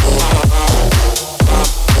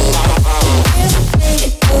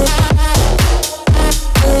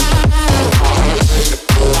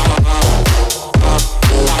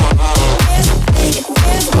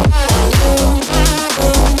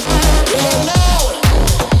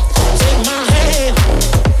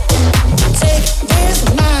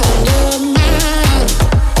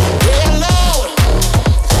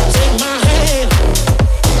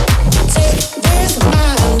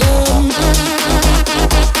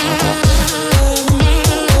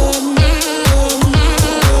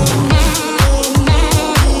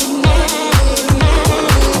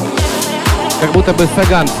 Как будто бы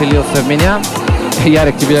Саган вселился в меня.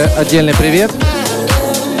 Ярик, тебе отдельный привет.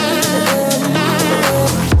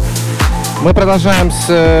 Мы продолжаем с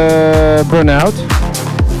Burnout.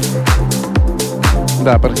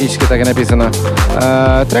 Да, практически так и написано.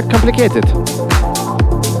 Трек Complicated.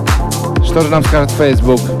 Что же нам скажет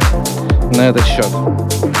Facebook на этот счет?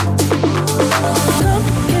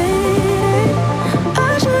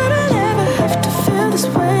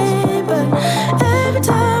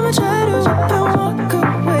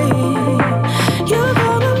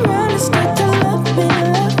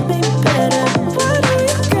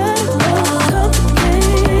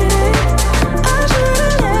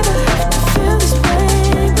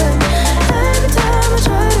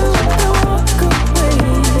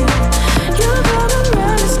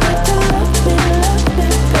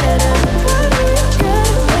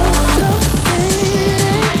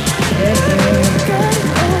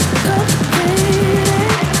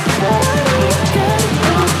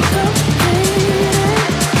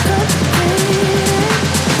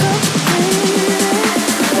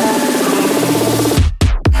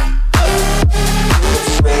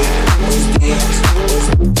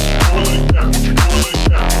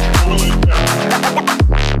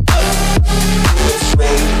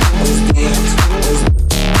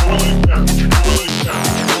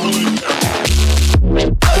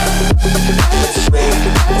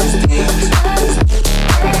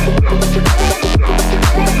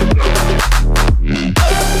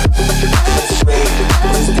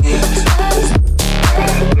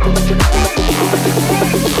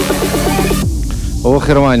 Ох,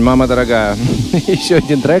 Ирвань, мама дорогая. Еще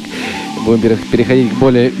один трек. Будем переходить к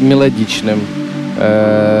более мелодичным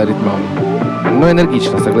ритмам. Но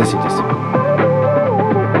энергично, согласитесь.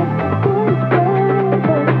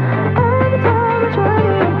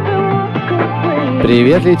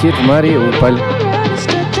 Привет летит в Мариуполь.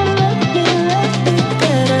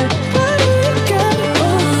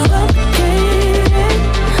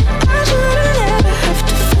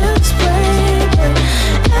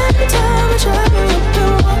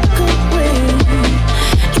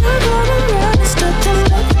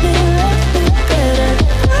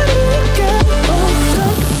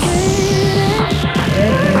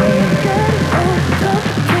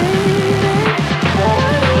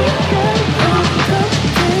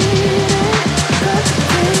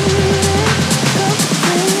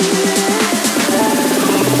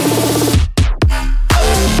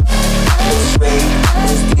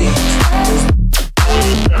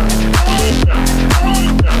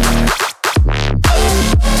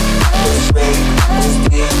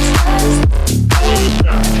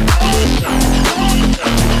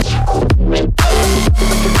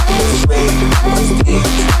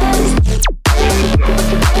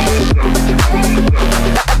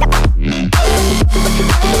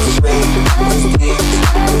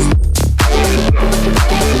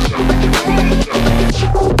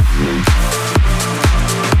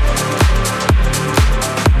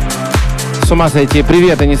 С ума сойти,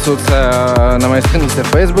 приветы несутся на моей странице в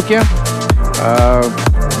Фейсбуке.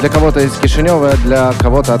 Для кого-то из Кишинева, для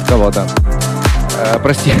кого-то от кого-то.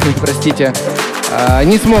 Простите.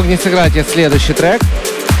 Не смог не сыграть я следующий трек.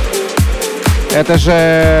 Это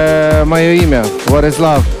же мое имя, What is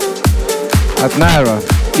Love от Найро.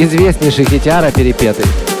 Известнейший хитяра перепетый.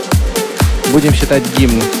 Будем считать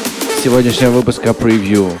гимн сегодняшнего выпуска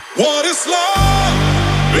Preview. What is love?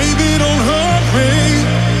 Baby, don't hurt me.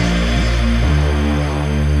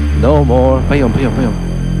 No more. Поем.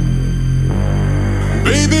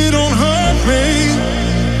 Baby, don't hurt me.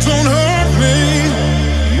 Don't hurt me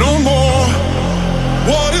no more.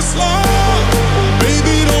 What is love?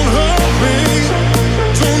 Baby, don't hurt me.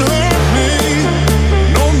 Don't hurt me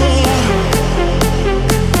no more.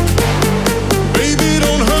 Baby,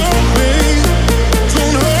 don't hurt me.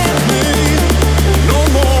 Don't hurt me no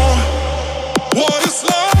more. What is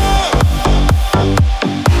love?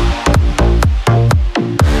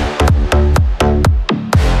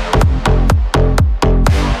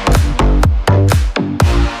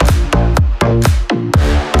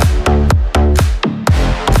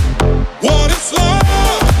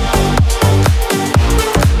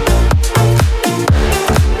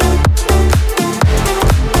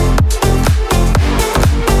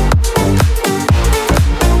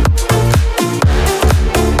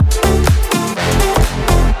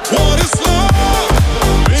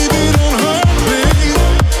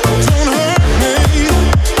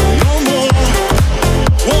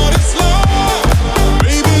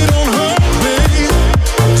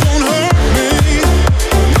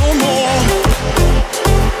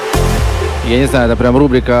 Я не знаю, это прям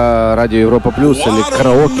рубрика Радио Европа Плюс или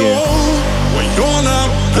караоке.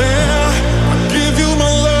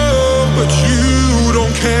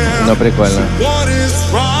 Но прикольно.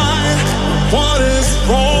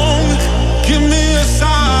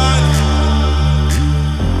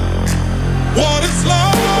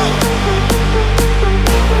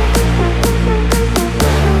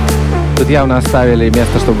 Тут явно оставили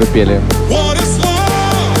место, чтобы пели.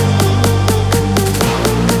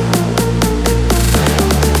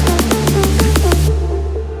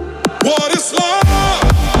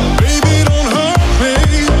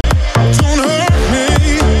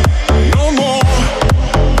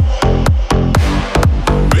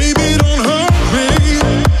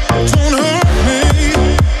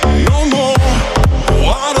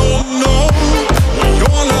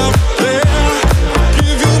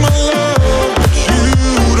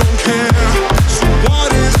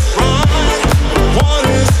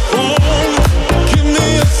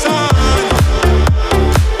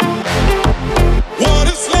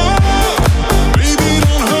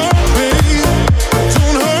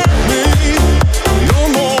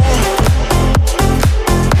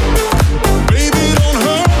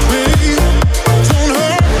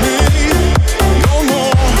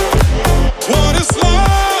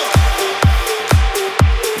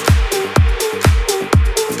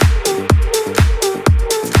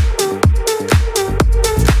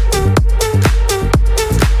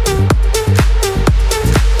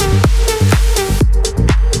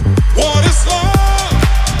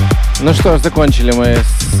 Ну что ж, закончили мы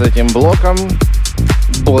с этим блоком.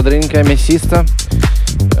 Бодренько, мясисто.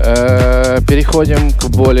 Переходим к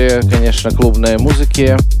более, конечно, клубной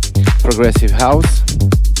музыке. Progressive House.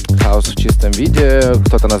 Хаус в чистом виде.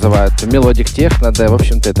 Кто-то называет мелодик техно. Да, в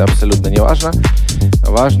общем-то, это абсолютно не важно.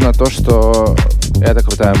 Важно то, что это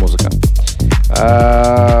крутая музыка.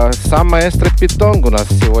 Сам маэстро Питонг у нас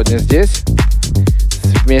сегодня здесь.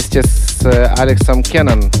 Вместе с Алексом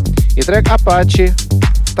Кеннон. И трек Apache.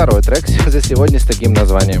 Второй трек за сегодня с таким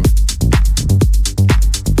названием.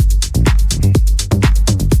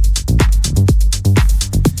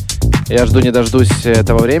 Я жду не дождусь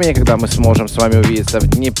того времени, когда мы сможем с вами увидеться в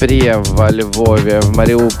Днепре, во Львове, в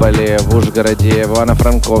Мариуполе, в Ужгороде, в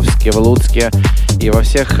Ивано-Франковске, в Луцке и во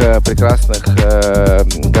всех прекрасных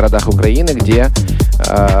городах Украины, где,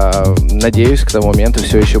 надеюсь, к тому моменту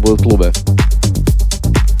все еще будут клубы.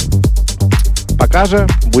 Пока же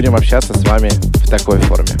будем общаться с вами в такой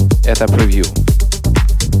форме. Это превью.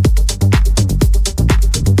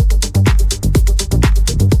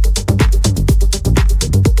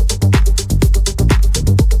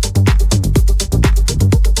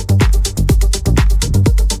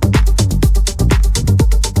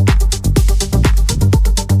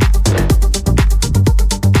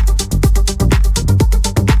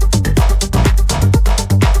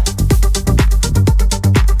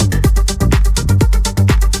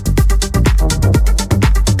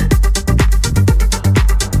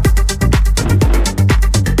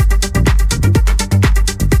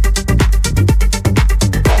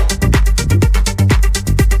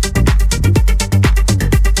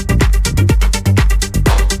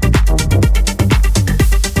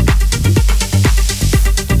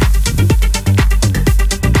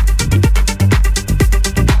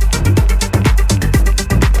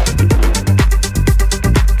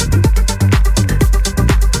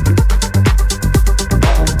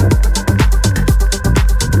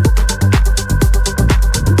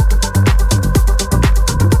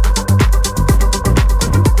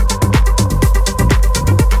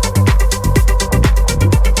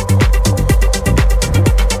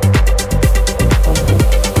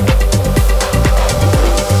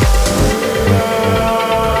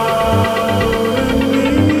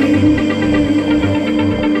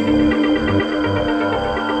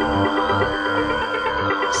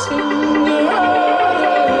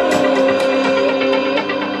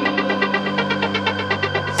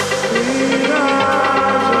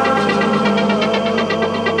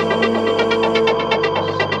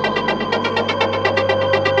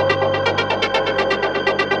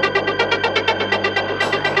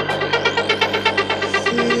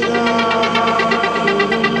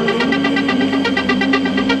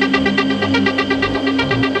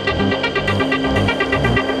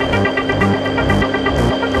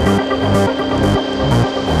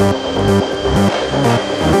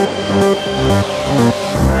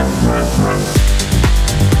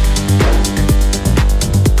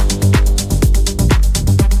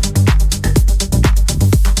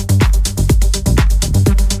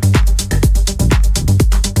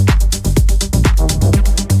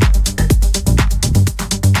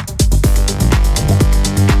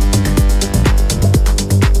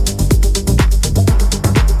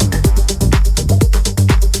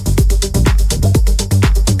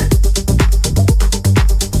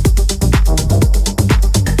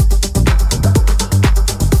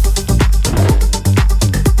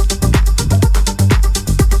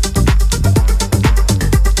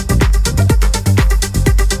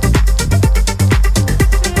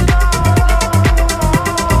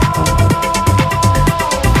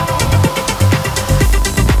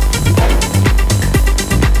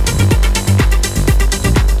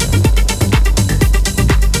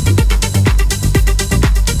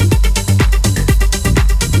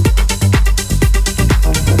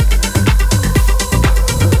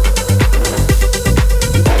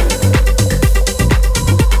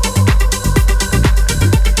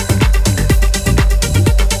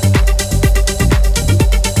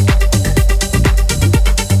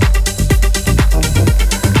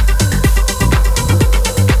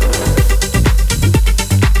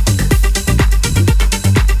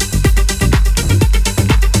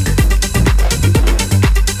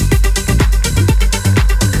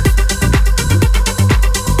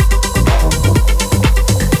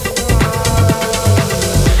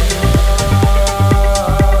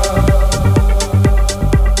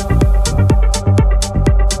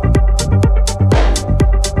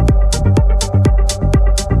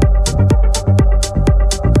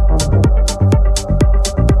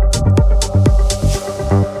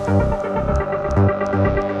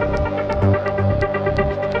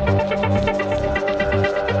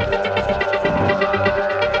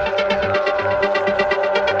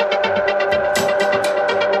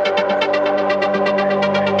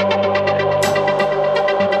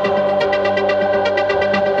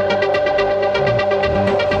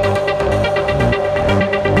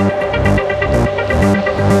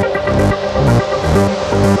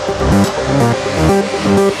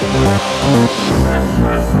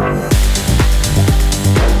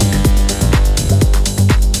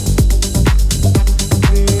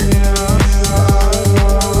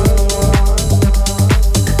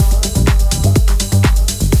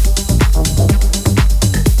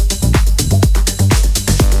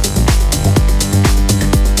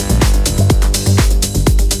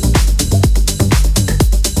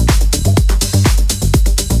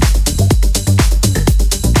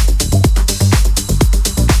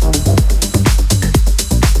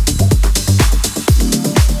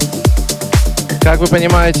 вы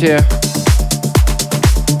понимаете,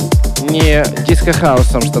 не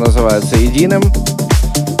диско-хаусом, что называется, единым.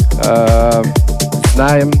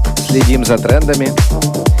 Знаем, следим за трендами.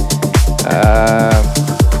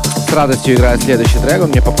 С радостью играю следующий трек. Он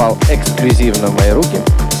мне попал эксклюзивно в мои руки.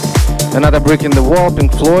 Another Brick in the Wall,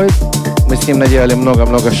 Pink Floyd. Мы с ним наделали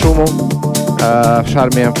много-много шуму в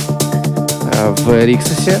шарме в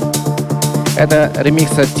Риксосе. Это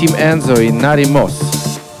ремикс от Team Enzo и Nari Moss.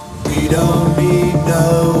 We don't need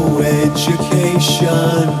no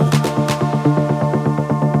education.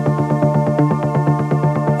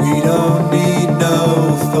 We don't need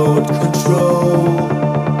no thought control.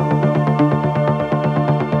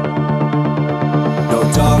 No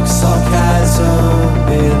dark sarcasm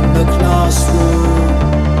in the classroom.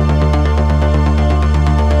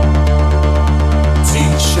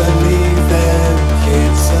 Teacher, leave them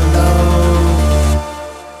kids alone.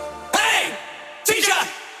 Hey! Teacher!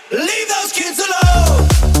 Leave those kids alone!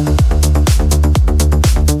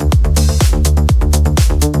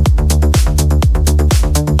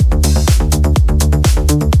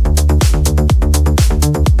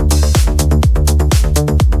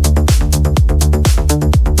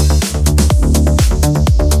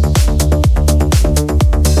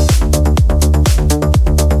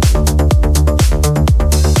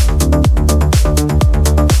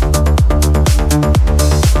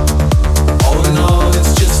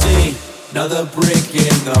 Another brick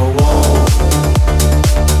in the wall.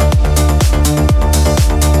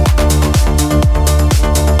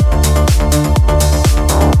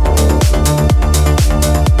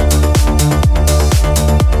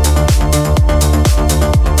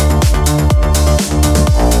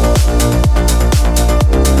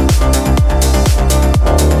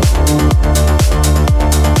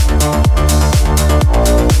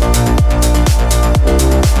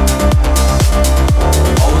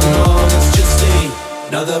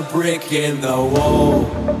 Another brick in the wall.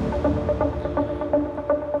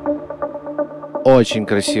 Очень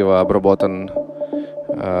красиво обработан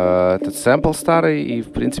этот сэмпл старый и,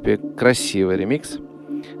 в принципе, красивый ремикс.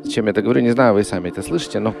 Зачем я это говорю, не знаю, вы сами это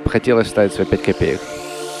слышите, но хотелось вставить свои 5 копеек.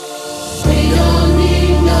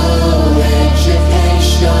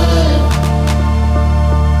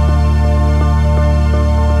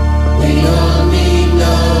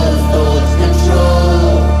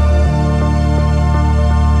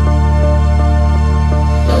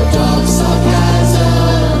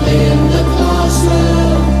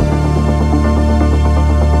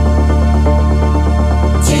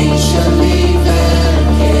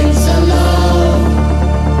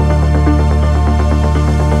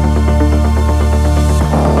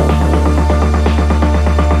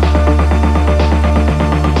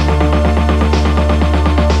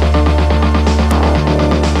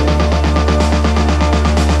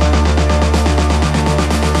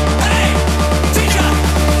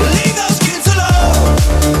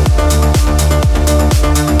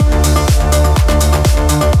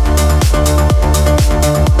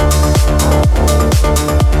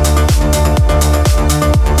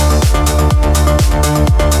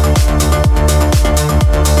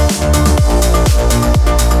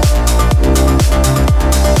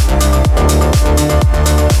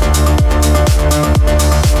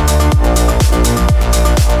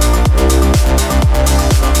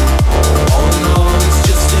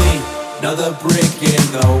 Another brick in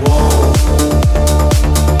the wall.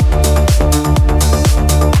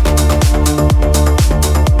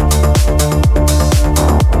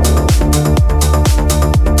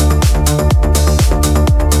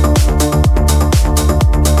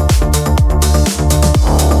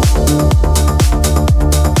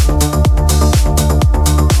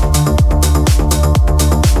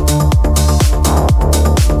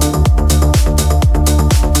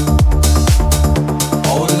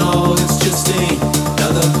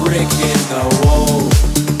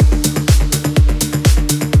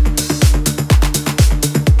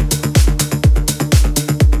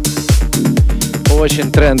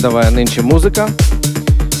 Очень трендовая нынче музыка.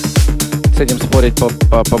 С этим спорить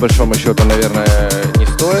по большому счету, наверное, не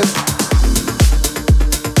стоит.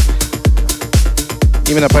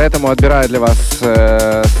 Именно поэтому отбираю для вас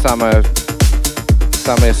самые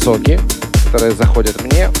соки, которые заходят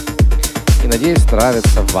мне. И надеюсь,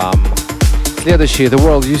 нравятся вам. Следующий The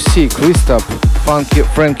World You See, Christoph,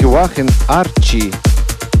 Frankie Wachin, Archie.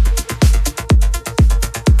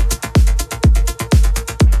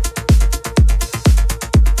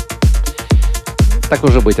 Так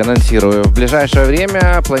уже быть, анонсирую. В ближайшее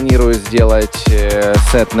время планирую сделать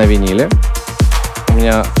сет на виниле. У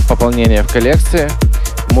меня пополнение в коллекции.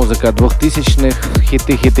 Музыка 2000-х,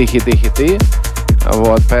 хиты.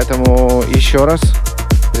 Вот, поэтому еще раз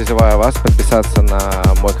призываю вас подписаться на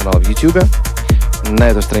мой канал в YouTube, на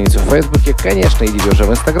эту страницу в Фейсбуке. Конечно, идите уже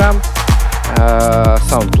в Instagram,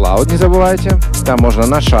 SoundCloud не забывайте. Там можно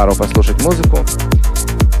на шару послушать музыку.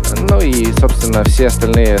 Ну и, собственно, все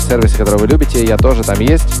остальные сервисы, которые вы любите, я тоже там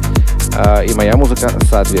есть. И моя музыка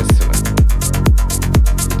соответственно.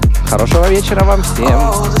 Хорошего вечера вам всем!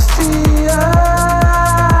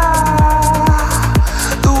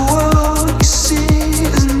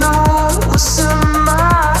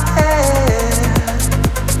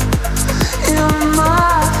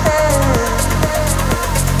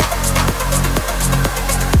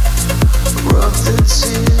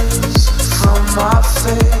 My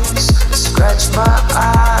face, scratch my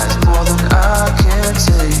eyes more than I can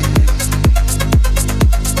take.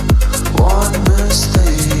 One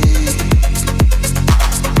mistake.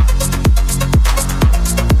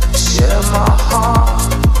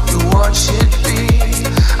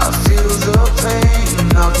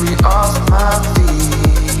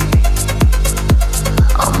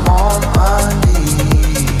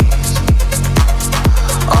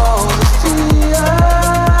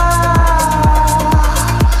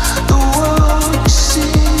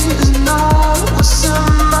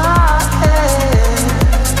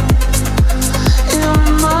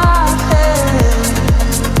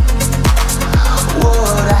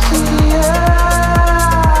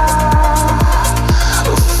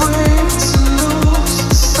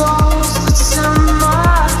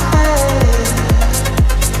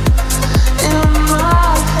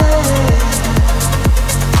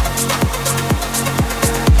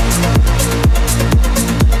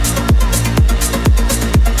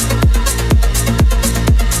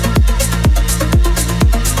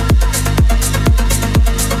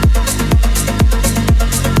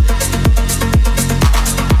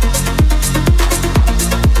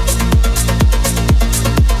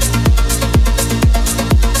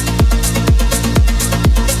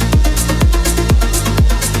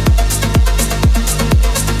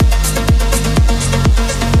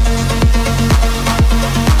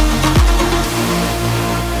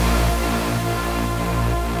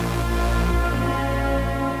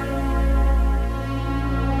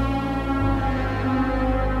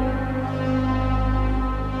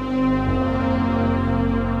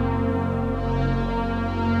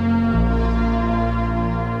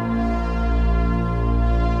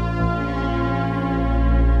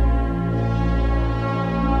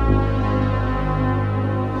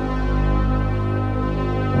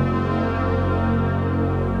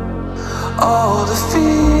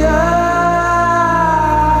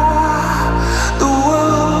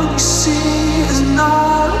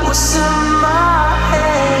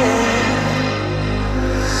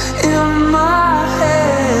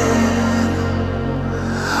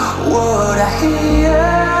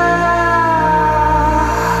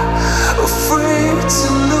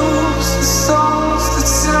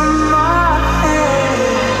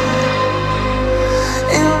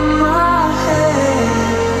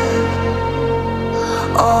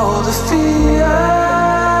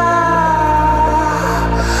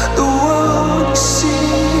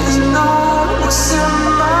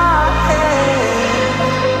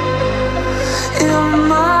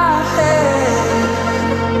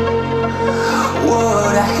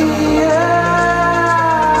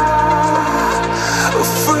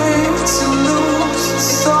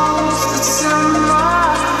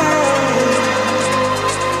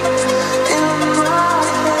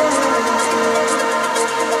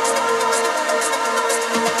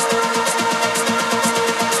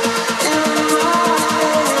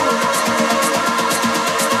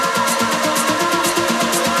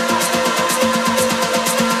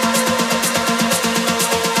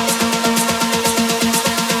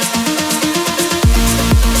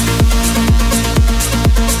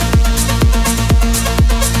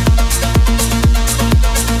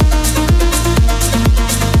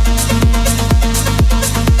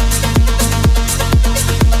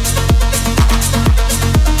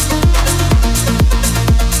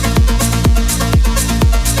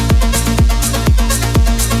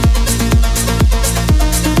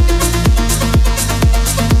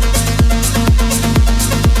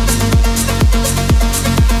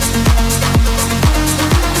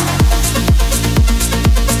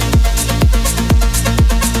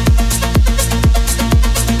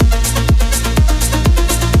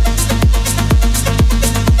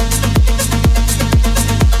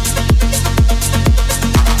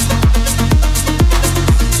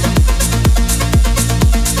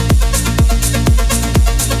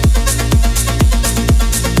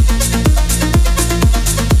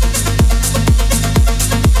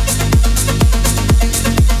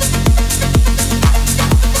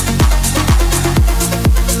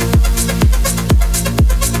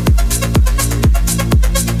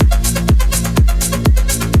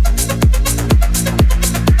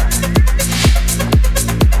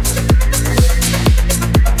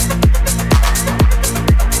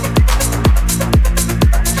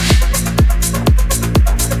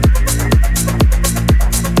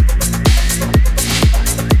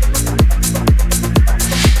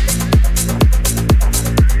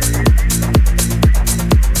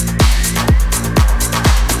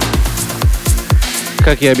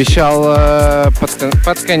 Как я обещал,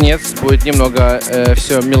 под конец будет немного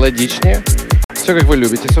все мелодичнее. Все как вы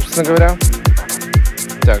любите, собственно говоря.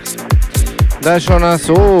 Так. Дальше у нас,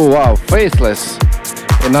 вау, Faceless.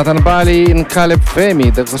 Натан Бали и Caleb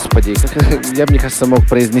Femi. Да господи, я бы, мне кажется, мог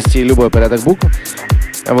произнести любой порядок букв.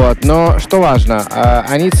 Вот, но что важно,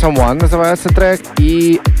 I Need Someone называется трек,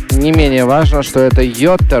 и не менее важно, что это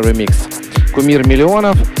Йота ремикс. Кумир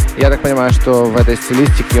миллионов. Я так понимаю, что в этой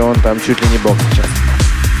стилистике он там чуть ли не бог сейчас.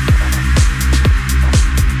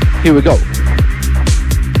 Here we go.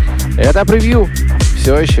 Это превью.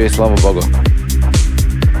 Все еще и слава богу.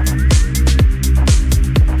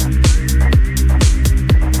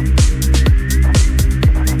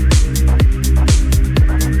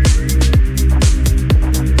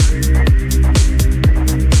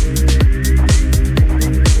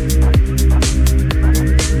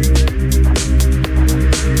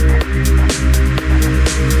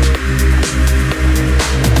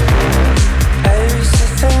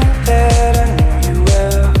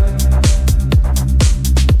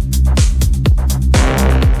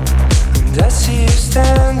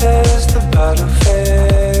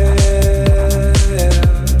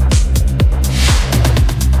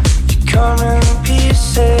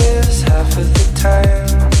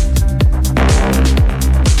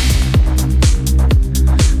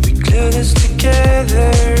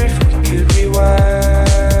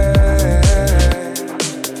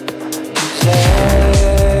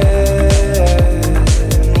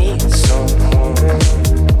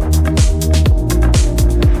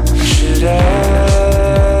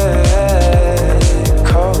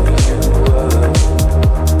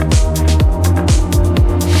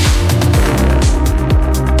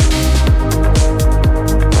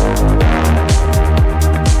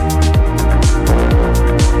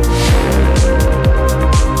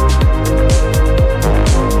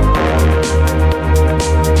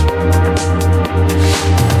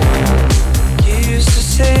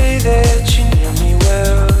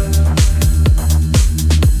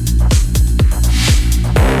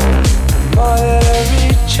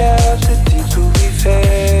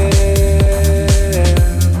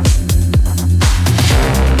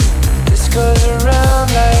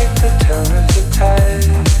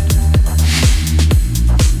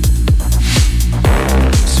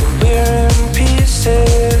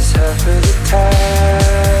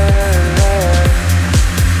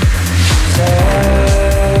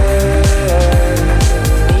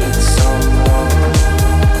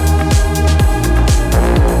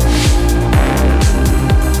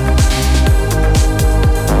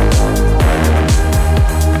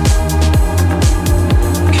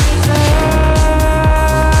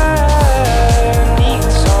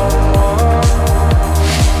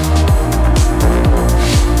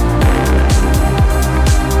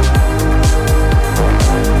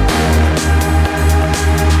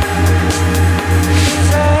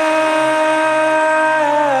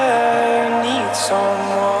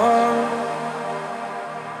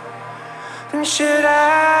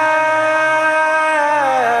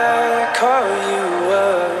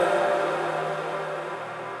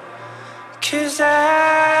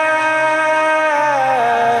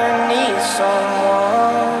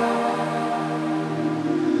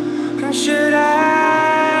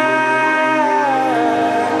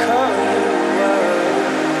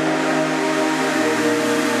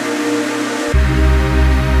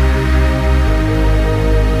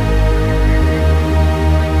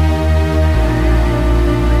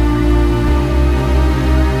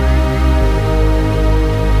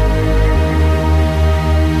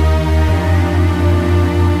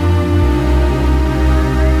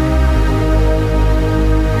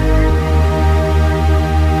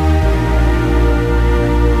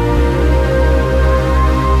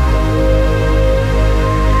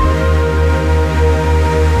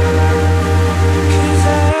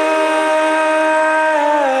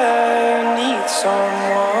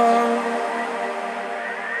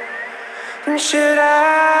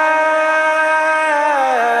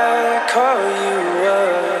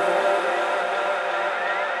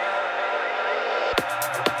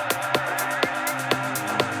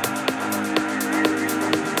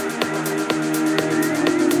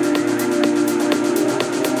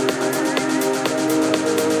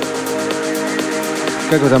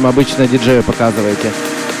 Как вы там обычно диджею показываете?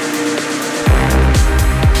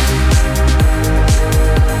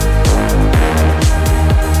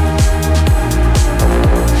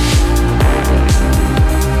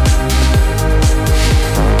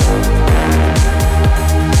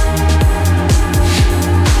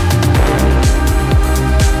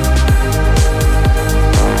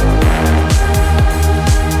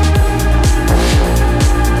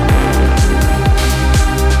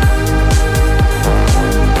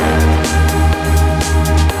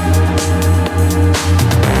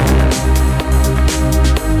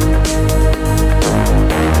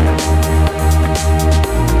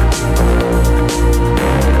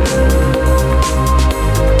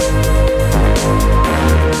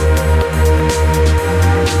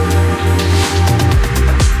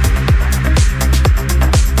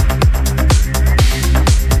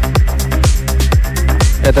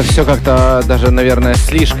 это все как-то даже, наверное,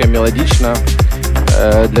 слишком мелодично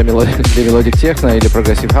для мелодик техно или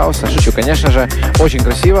прогрессив хауса. Шучу, конечно же, очень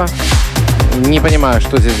красиво. Не понимаю,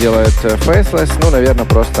 что здесь делает Faithless, ну, наверное,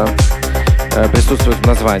 просто присутствует в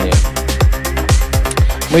названии.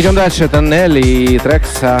 Мы идем дальше, это Нелли и трек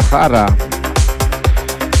Sahara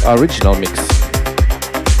Original Mix.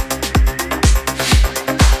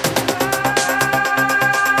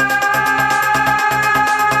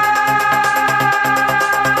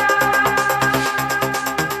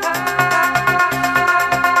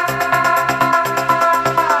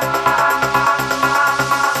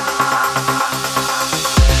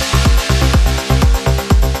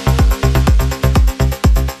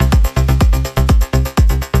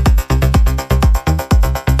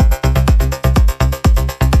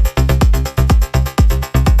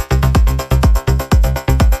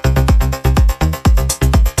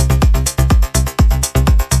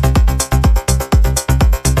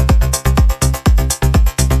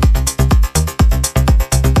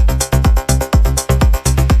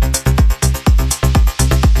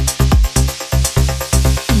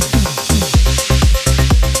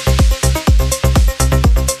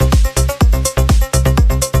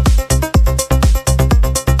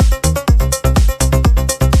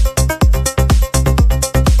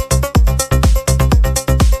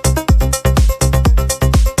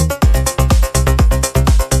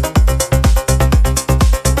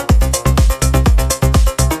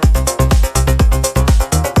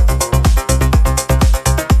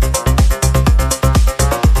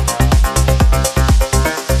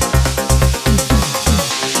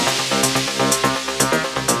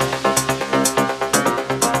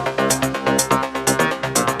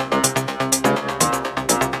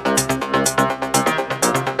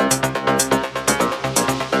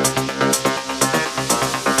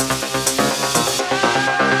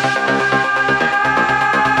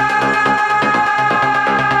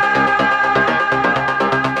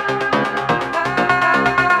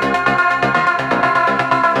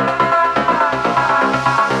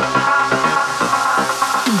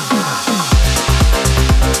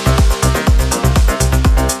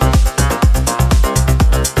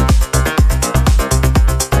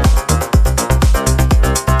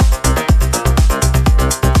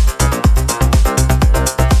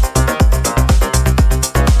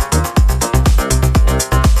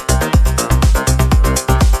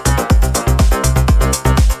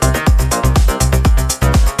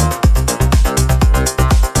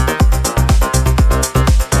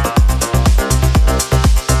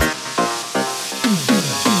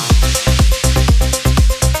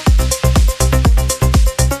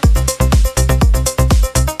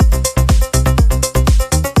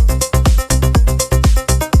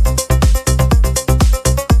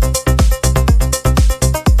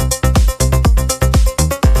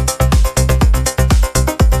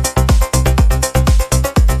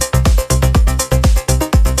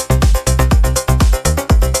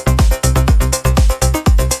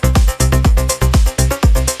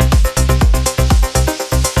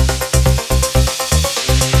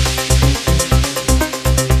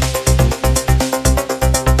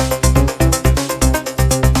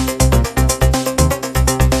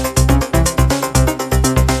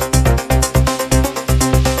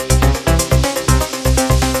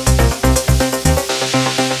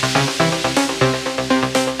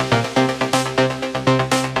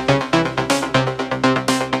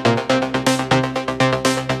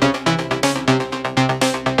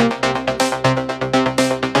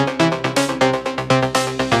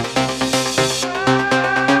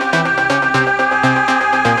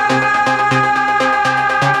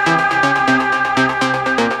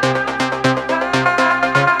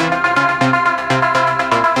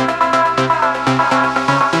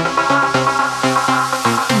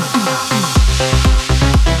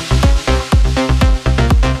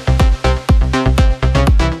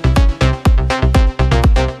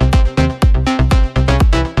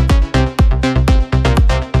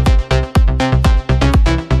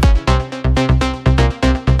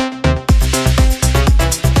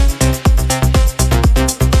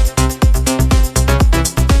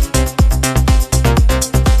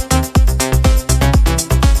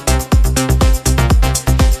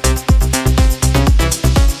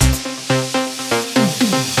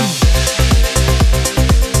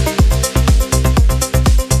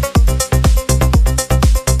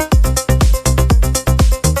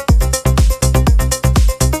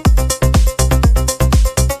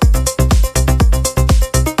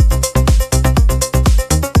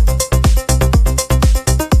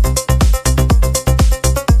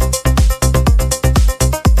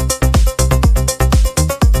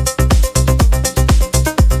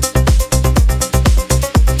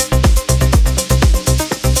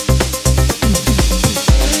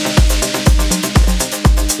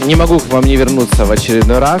 Не могу к вам не вернуться в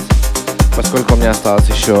очередной раз, поскольку у меня осталось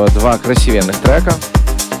еще 2 красивенных трека.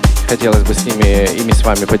 Хотелось бы ими с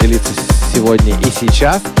вами поделиться сегодня и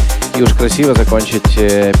сейчас, и уж красиво закончить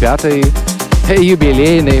 5-й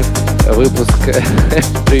юбилейный выпуск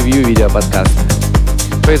превью видеоподкаста.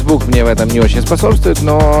 Facebook мне в этом не очень способствует,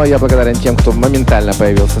 но я благодарен тем, кто моментально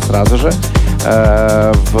появился сразу же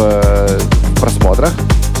в просмотрах.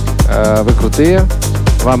 Вы крутые,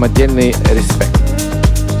 вам отдельный респект.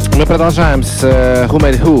 Мы продолжаем с Who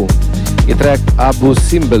Made Who и трек Abu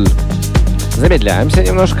Simbel. Замедляемся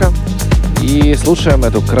немножко и слушаем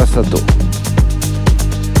эту красоту.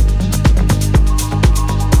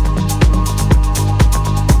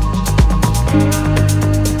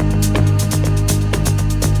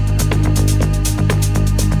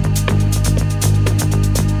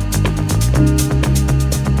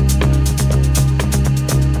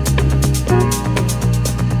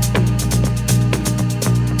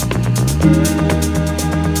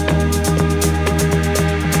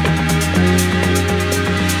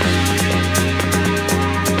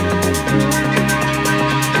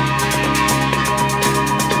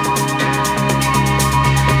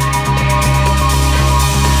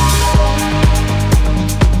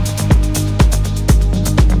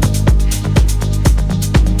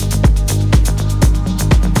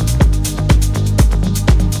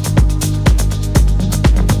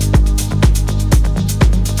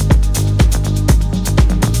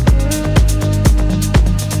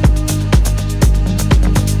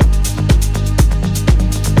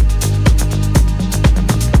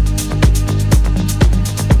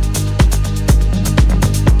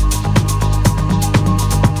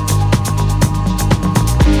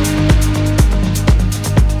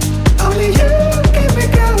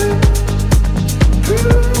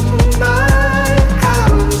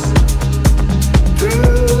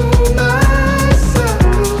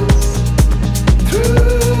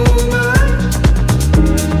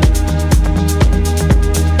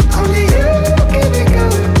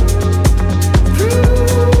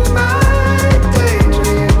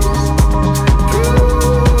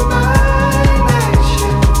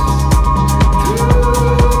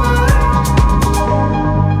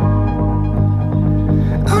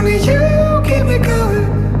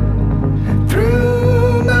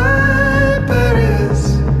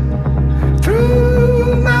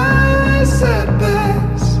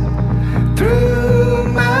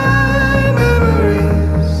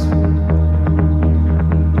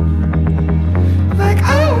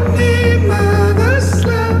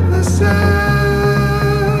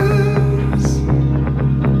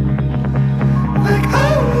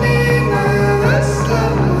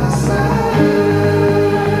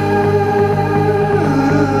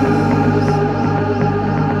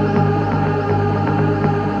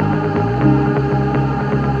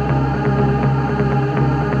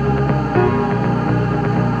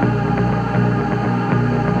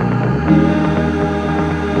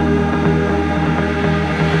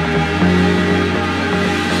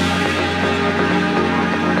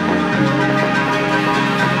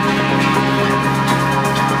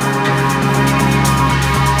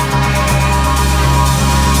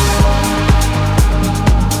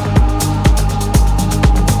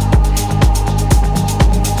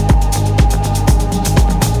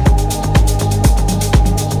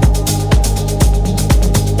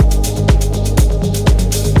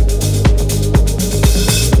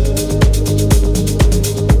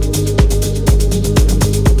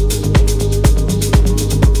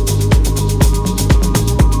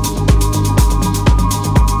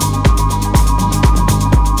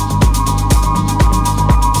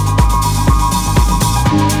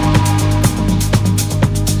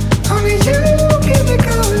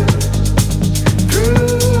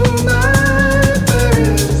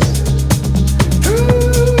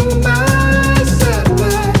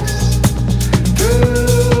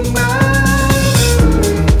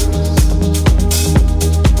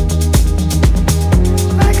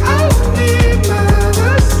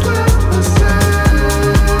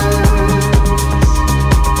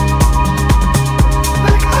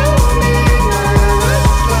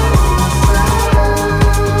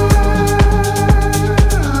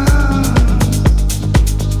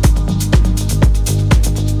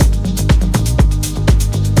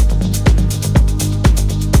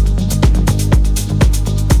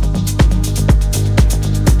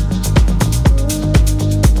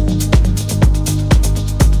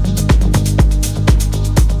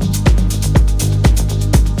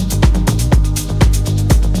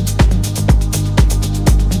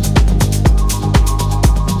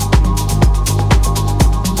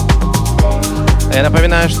 Я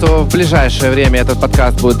напоминаю, что в ближайшее время этот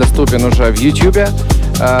подкаст будет доступен уже в YouTube.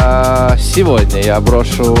 Сегодня я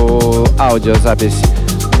брошу аудиозапись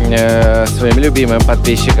своим любимым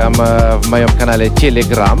подписчикам в моем канале в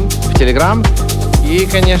Telegram. И,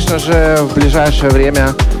 конечно же, в ближайшее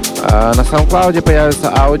время на SoundCloud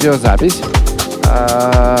появится аудиозапись.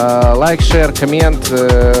 Лайк, шер, коммент,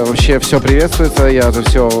 вообще все приветствуется. Я за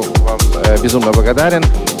все вам безумно благодарен.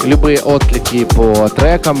 Любые отклики по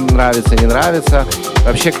трекам, нравится, не нравится,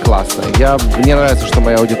 вообще классно. Мне нравится, что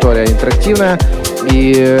моя аудитория интерактивная,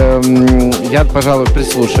 и я, пожалуй,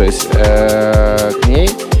 прислушаюсь к ней,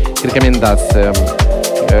 к рекомендациям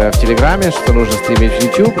в Телеграме, что нужно стримить в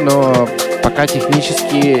YouTube, но пока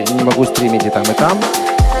технически не могу стримить и там, и там.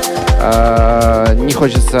 Не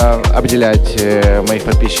хочется обделять моих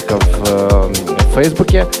подписчиков в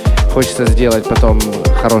Фейсбуке. Хочется сделать потом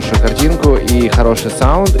хорошую картинку и хороший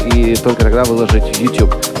саунд, и только тогда выложить в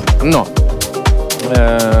YouTube. Но,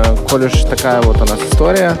 коль уж такая вот у нас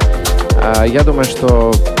история, я думаю,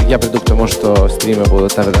 что я приду к тому, что стримы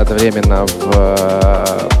будут одновременно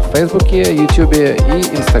в Фейсбуке, YouTube и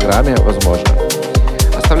Инстаграме, возможно.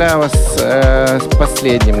 Оставляю вас с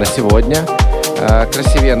последним на сегодня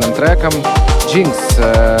красивенным треком Jinx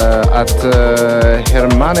от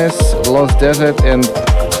Hermanes, Lost Desert and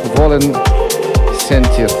Волен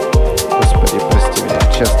Сентир. Господи, прости меня,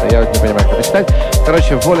 честно, я вот не понимаю, как это читать.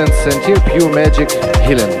 Короче, Волен Сентир, Pure Magic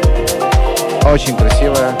Healing. Очень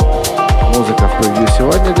красивая музыка в превью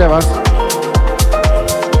сегодня для вас.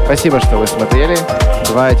 Спасибо, что вы смотрели.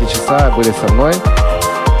 2 эти часа были со мной.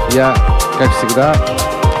 Я, как всегда,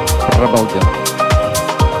 пробалдел.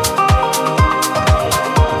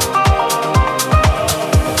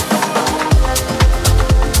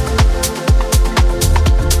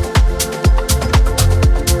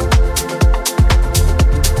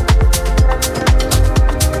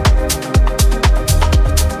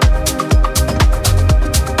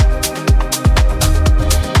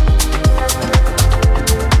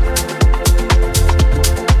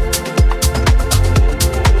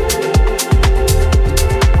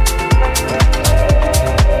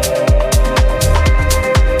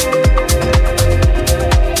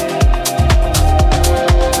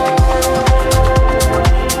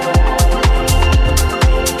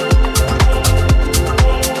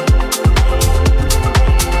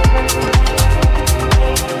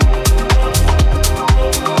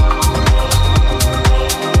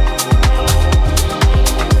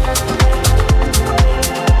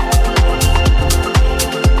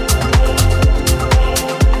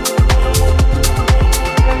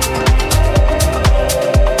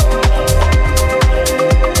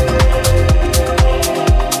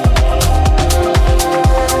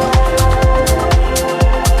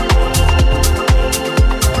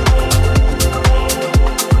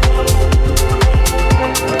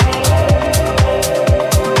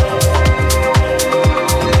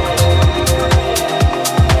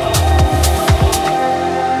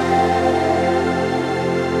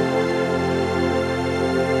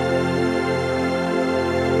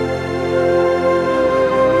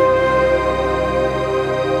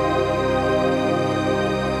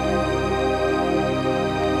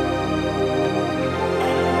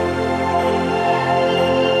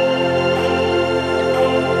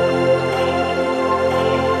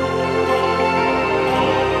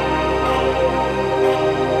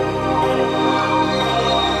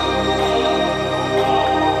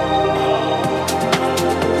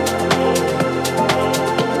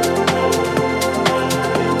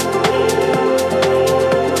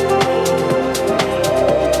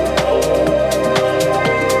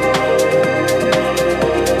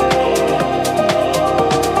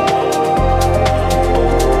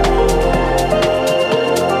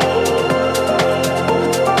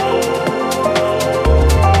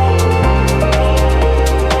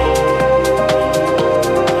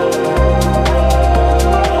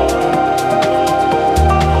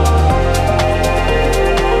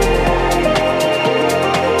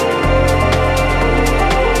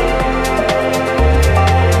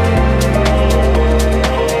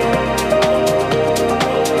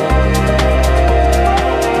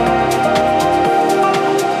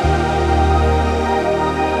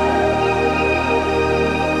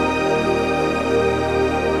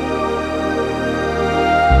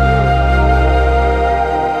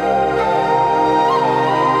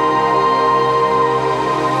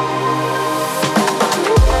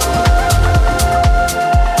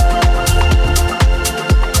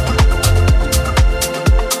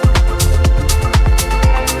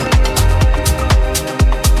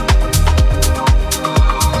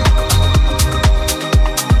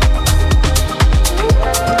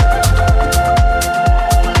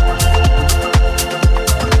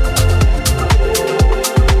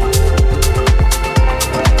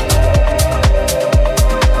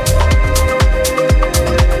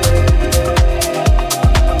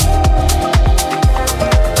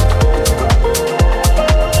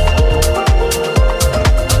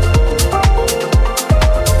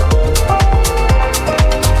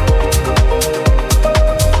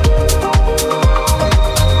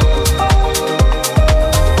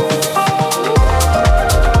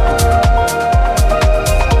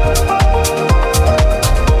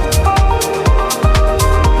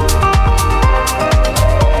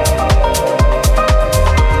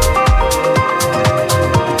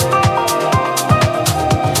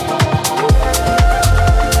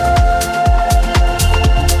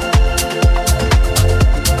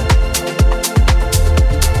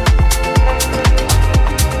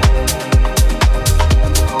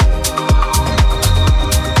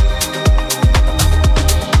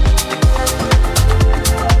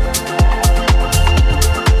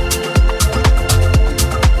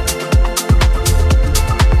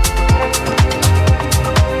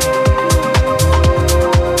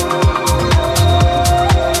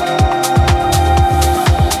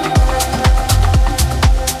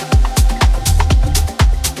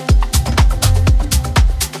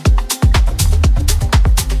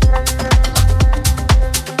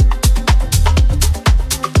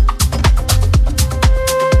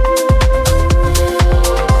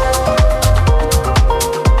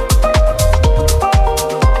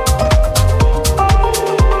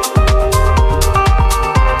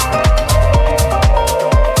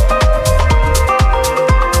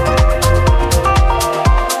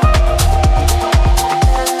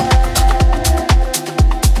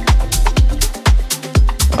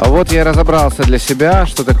 Вот я и разобрался для себя,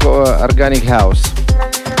 что такое Organic House.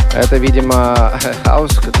 Это, видимо,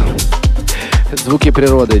 хаус, звуки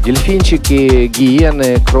природы. Дельфинчики,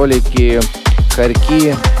 гиены, кролики,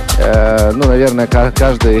 хорьки. Ну, наверное,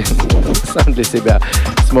 каждый сам для себя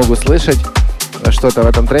смог услышать что-то в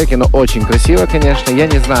этом треке. Но очень красиво, конечно. Я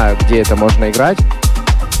не знаю, где это можно играть.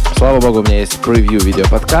 Слава богу, у меня есть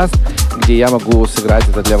превью-видео-подкаст, где я могу сыграть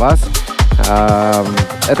это для вас.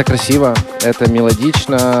 Это красиво, это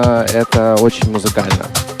мелодично, это очень музыкально.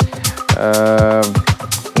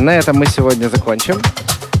 На этом мы сегодня закончим.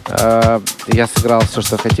 Я сыграл все,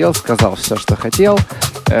 что хотел, сказал все, что хотел.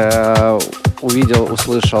 Увидел,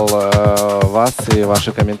 услышал вас и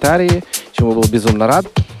ваши комментарии, чему был безумно рад.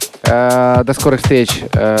 До скорых встреч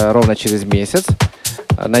ровно через месяц.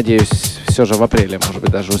 Надеюсь, все же в апреле, может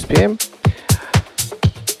быть, даже успеем.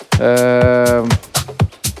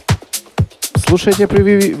 Слушайте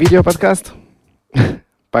превью-видео-подкаст.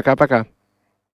 Пока-пока.